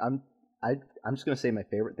 Like I'm just gonna say my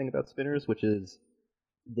favorite thing about spinners, which is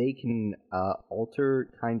they can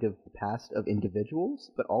alter kind of the past of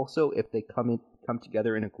individuals, but also if they come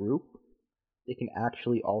together in a group, they can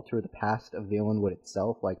actually alter the past of Valenwood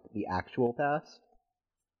itself, like the actual past,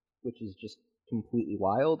 which is just completely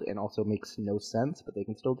wild and also makes no sense, but they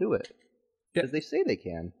can still do it because they say they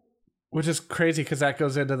can. Which is crazy because that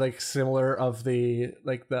goes into like similar of the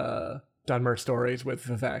Dunmer stories with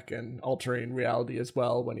Vivek and altering reality as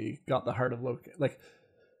well when he got the heart of Loki. Like,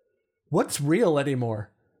 what's real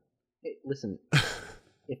anymore? Hey, listen,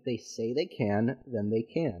 if they say they can, then they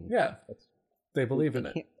can. Yeah, they believe in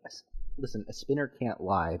it. Listen, a spinner can't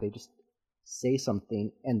lie. They just say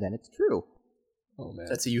something and then it's true. Oh man,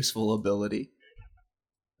 that's a useful ability.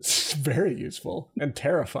 It's very useful and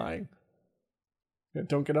terrifying. Yeah,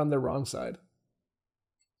 don't get on their wrong side.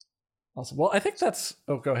 Awesome. Well, I think that's...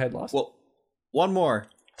 Oh, go ahead, Lost. Well, one more.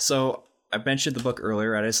 So, I mentioned the book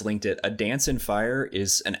earlier. I just linked it. A Dance in Fire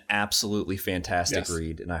is an absolutely fantastic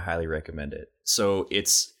read, and I highly recommend it. So,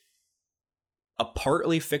 it's a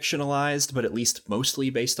partly fictionalized, but at least mostly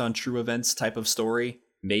based on true events type of story.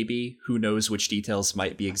 Maybe. Who knows which details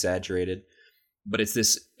might be exaggerated. But it's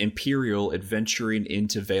this Imperial adventuring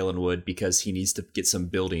into Valenwood because he needs to get some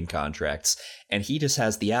building contracts. And he just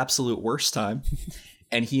has the absolute worst time.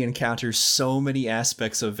 And he encounters so many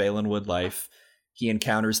aspects of Valenwood life. He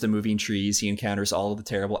encounters the moving trees. He encounters all of the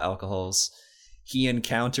terrible alcohols. He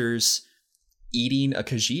encounters eating a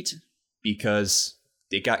Khajiit because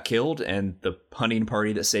it got killed and the hunting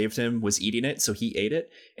party that saved him was eating it, so he ate it.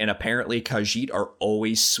 And apparently Khajiit are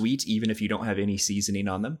always sweet even if you don't have any seasoning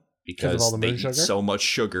on them because they eat so much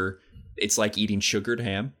sugar. It's like eating sugared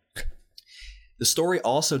ham. The story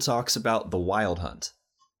also talks about the Wild Hunt.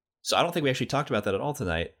 So I don't think we actually talked about that at all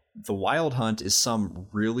tonight. The Wild Hunt is some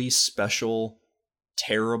really special,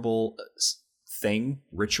 terrible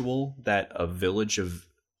ritual that a village of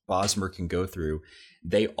Bosmer can go through.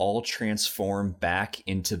 They all transform back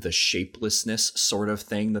into the shapelessness sort of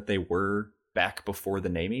thing that they were back before the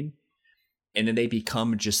naming. And then they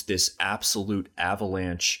become just this absolute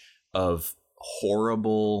avalanche of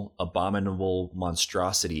horrible, abominable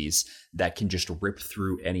monstrosities that can just rip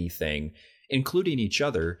through anything, including each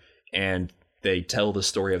other. And they tell the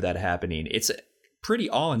story of that happening. It's pretty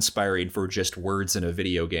awe-inspiring for just words in a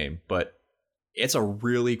video game, but it's a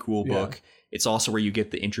really cool book. It's also where you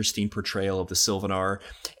get the interesting portrayal of the Sylvanar,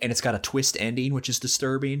 and it's got a twist ending, which is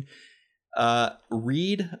disturbing.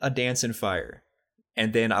 Read A Dance in Fire,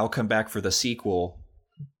 and then I'll come back for the sequel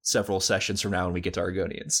several sessions from now when we get to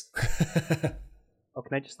Argonians. Oh,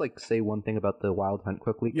 can I just say one thing about the Wild Hunt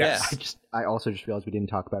quickly? Yes. I also just realized we didn't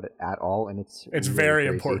talk about it at all, and it's really very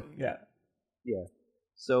crazy. Important. Yeah. Yeah.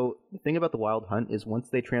 So the thing about the Wild Hunt is once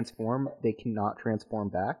they transform, they cannot transform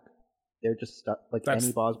back. They're just stuck.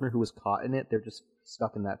 Any Bosmer who was caught in it, they're just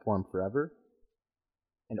stuck in that form forever.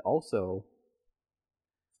 And also,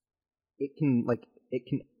 it can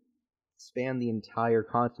span the entire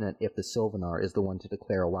continent if the Sylvanar is the one to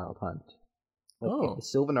declare a Wild Hunt. If the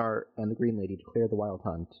Sylvanar and the Green Lady declare the Wild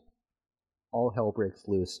Hunt, all hell breaks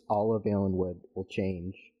loose. All of Valenwood will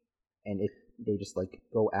change, and they just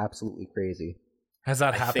go absolutely crazy. Has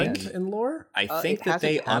that happened in lore? I think that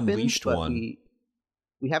they unleashed one.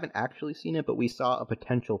 We haven't actually seen it, but we saw a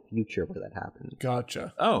potential future where that happened.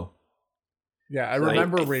 Gotcha. Oh. Yeah, I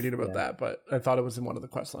remember reading about that, but I thought it was in one of the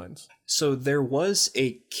quest lines. So there was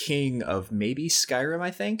a king of maybe Skyrim,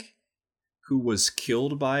 I think, who was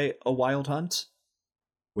killed by a Wild Hunt,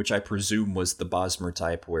 which I presume was the Bosmer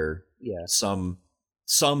type, where some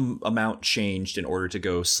amount changed in order to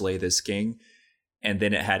go slay this king, and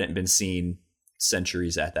then it hadn't been seen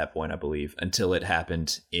centuries at that point, I believe, until it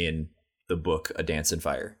happened in the book A Dance in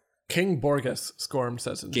Fire. King Borgus, Scorm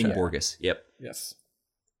says in King chat. Borgus, yep. Yes.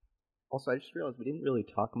 Also, I just realized we didn't really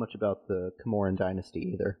talk much about the Camoran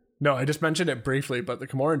dynasty either. No, I just mentioned it briefly, but the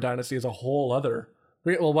Camoran dynasty is a whole other...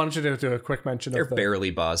 Well, why don't you do a quick mention They're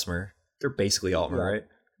barely Bosmer. They're basically Altmer,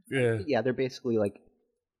 right? Yeah, they're basically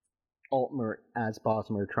Altmer as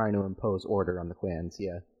Bosmer trying to impose order on the clans,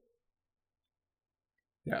 yeah.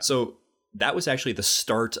 So that was actually the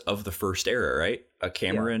start of the first era, right? A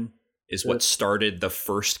Camoran is what started the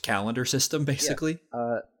first calendar system, basically.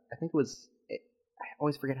 Yeah. I think it was... I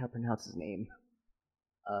always forget how to pronounce his name.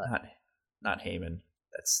 Not Haman.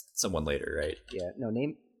 That's someone later, right? Yeah, no,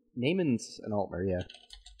 Naaman's an Altmer, yeah.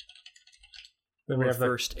 Then we have the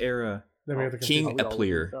first era. Then we have the King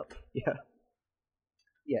Eplier. Yeah.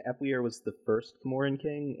 Yeah, Eplier was the first Camoran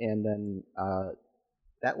king, and then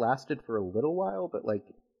that lasted for a little while, but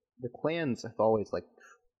the clans have always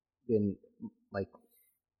been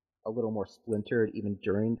a little more splintered even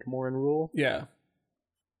during Camoran rule. Yeah.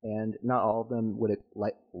 and not all of them would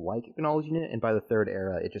like acknowledging it, and by the third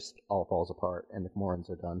era, it just all falls apart, and the Camorans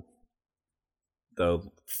are done. The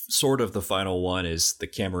sort of the final one is the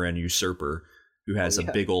Camoran usurper, who has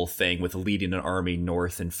a big old thing with leading an army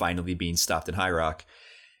north and finally being stopped in High Rock.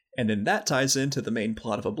 And then that ties into the main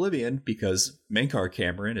plot of Oblivion, because Menkar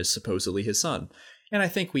Camoran is supposedly his son. And I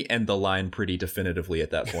think we end the line pretty definitively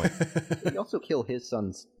at that point. We also kill his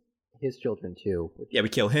children too. Yeah, we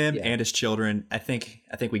kill him and his children. I think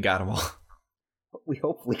we got them all. We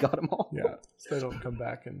hopefully got them all. Yeah, so they don't come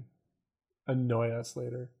back and annoy us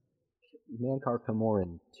later. Menkar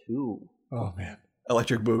Camoran 2. Oh man,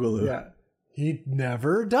 Electric Boogaloo. Yeah, he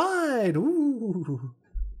never died. Ooh,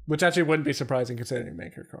 which actually wouldn't be surprising considering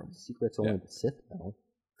Menkar Camoran. Secret's only the Sith though.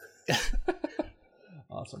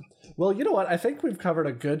 Awesome. Well, you know what? I think we've covered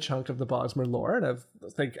a good chunk of the Bosmer lore, and I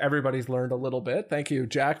think everybody's learned a little bit. Thank you,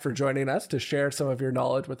 Jack, for joining us to share some of your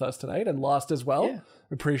knowledge with us tonight, and Lost as well. Yeah.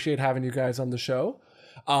 Appreciate having you guys on the show.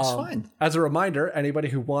 It's fine. As a reminder, anybody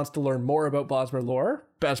who wants to learn more about Bosmer lore,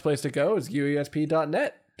 best place to go is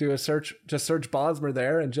uesp.net. Do a search, just search Bosmer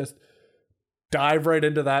there, and just dive right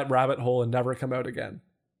into that rabbit hole and never come out again,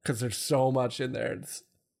 because there's so much in there. It's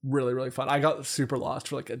really, really fun. I got super lost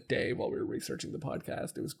for like a day while we were researching the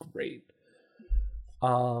podcast. It was great.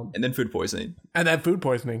 And then food poisoning.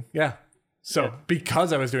 Yeah. So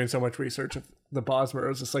because I was doing so much research of the Bosmer, I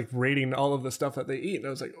was just like rating all of the stuff that they eat. And I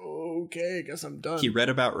was like, okay, I guess I'm done. He read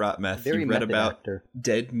about rot meth. He read about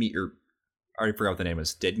dead meat, or I already forgot what the name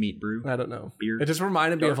was. Dead meat brew? I don't know. Beer? It just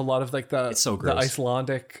reminded me of a lot of like the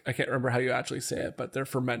Icelandic, I can't remember how you actually say it, but they're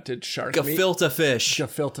fermented shark meat. Gefilte fish.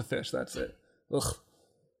 Gefilte fish, that's it. Ugh.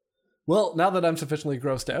 Well, now that I'm sufficiently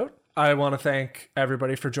grossed out, I want to thank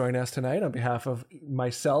everybody for joining us tonight on behalf of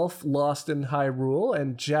myself, Lost in Hyrule,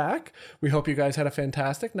 and Jack. We hope you guys had a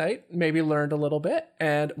fantastic night, maybe learned a little bit,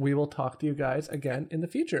 and we will talk to you guys again in the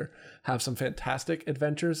future. Have some fantastic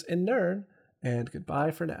adventures in Nirn, and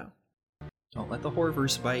goodbye for now. Don't let the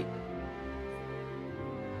Horvers bite.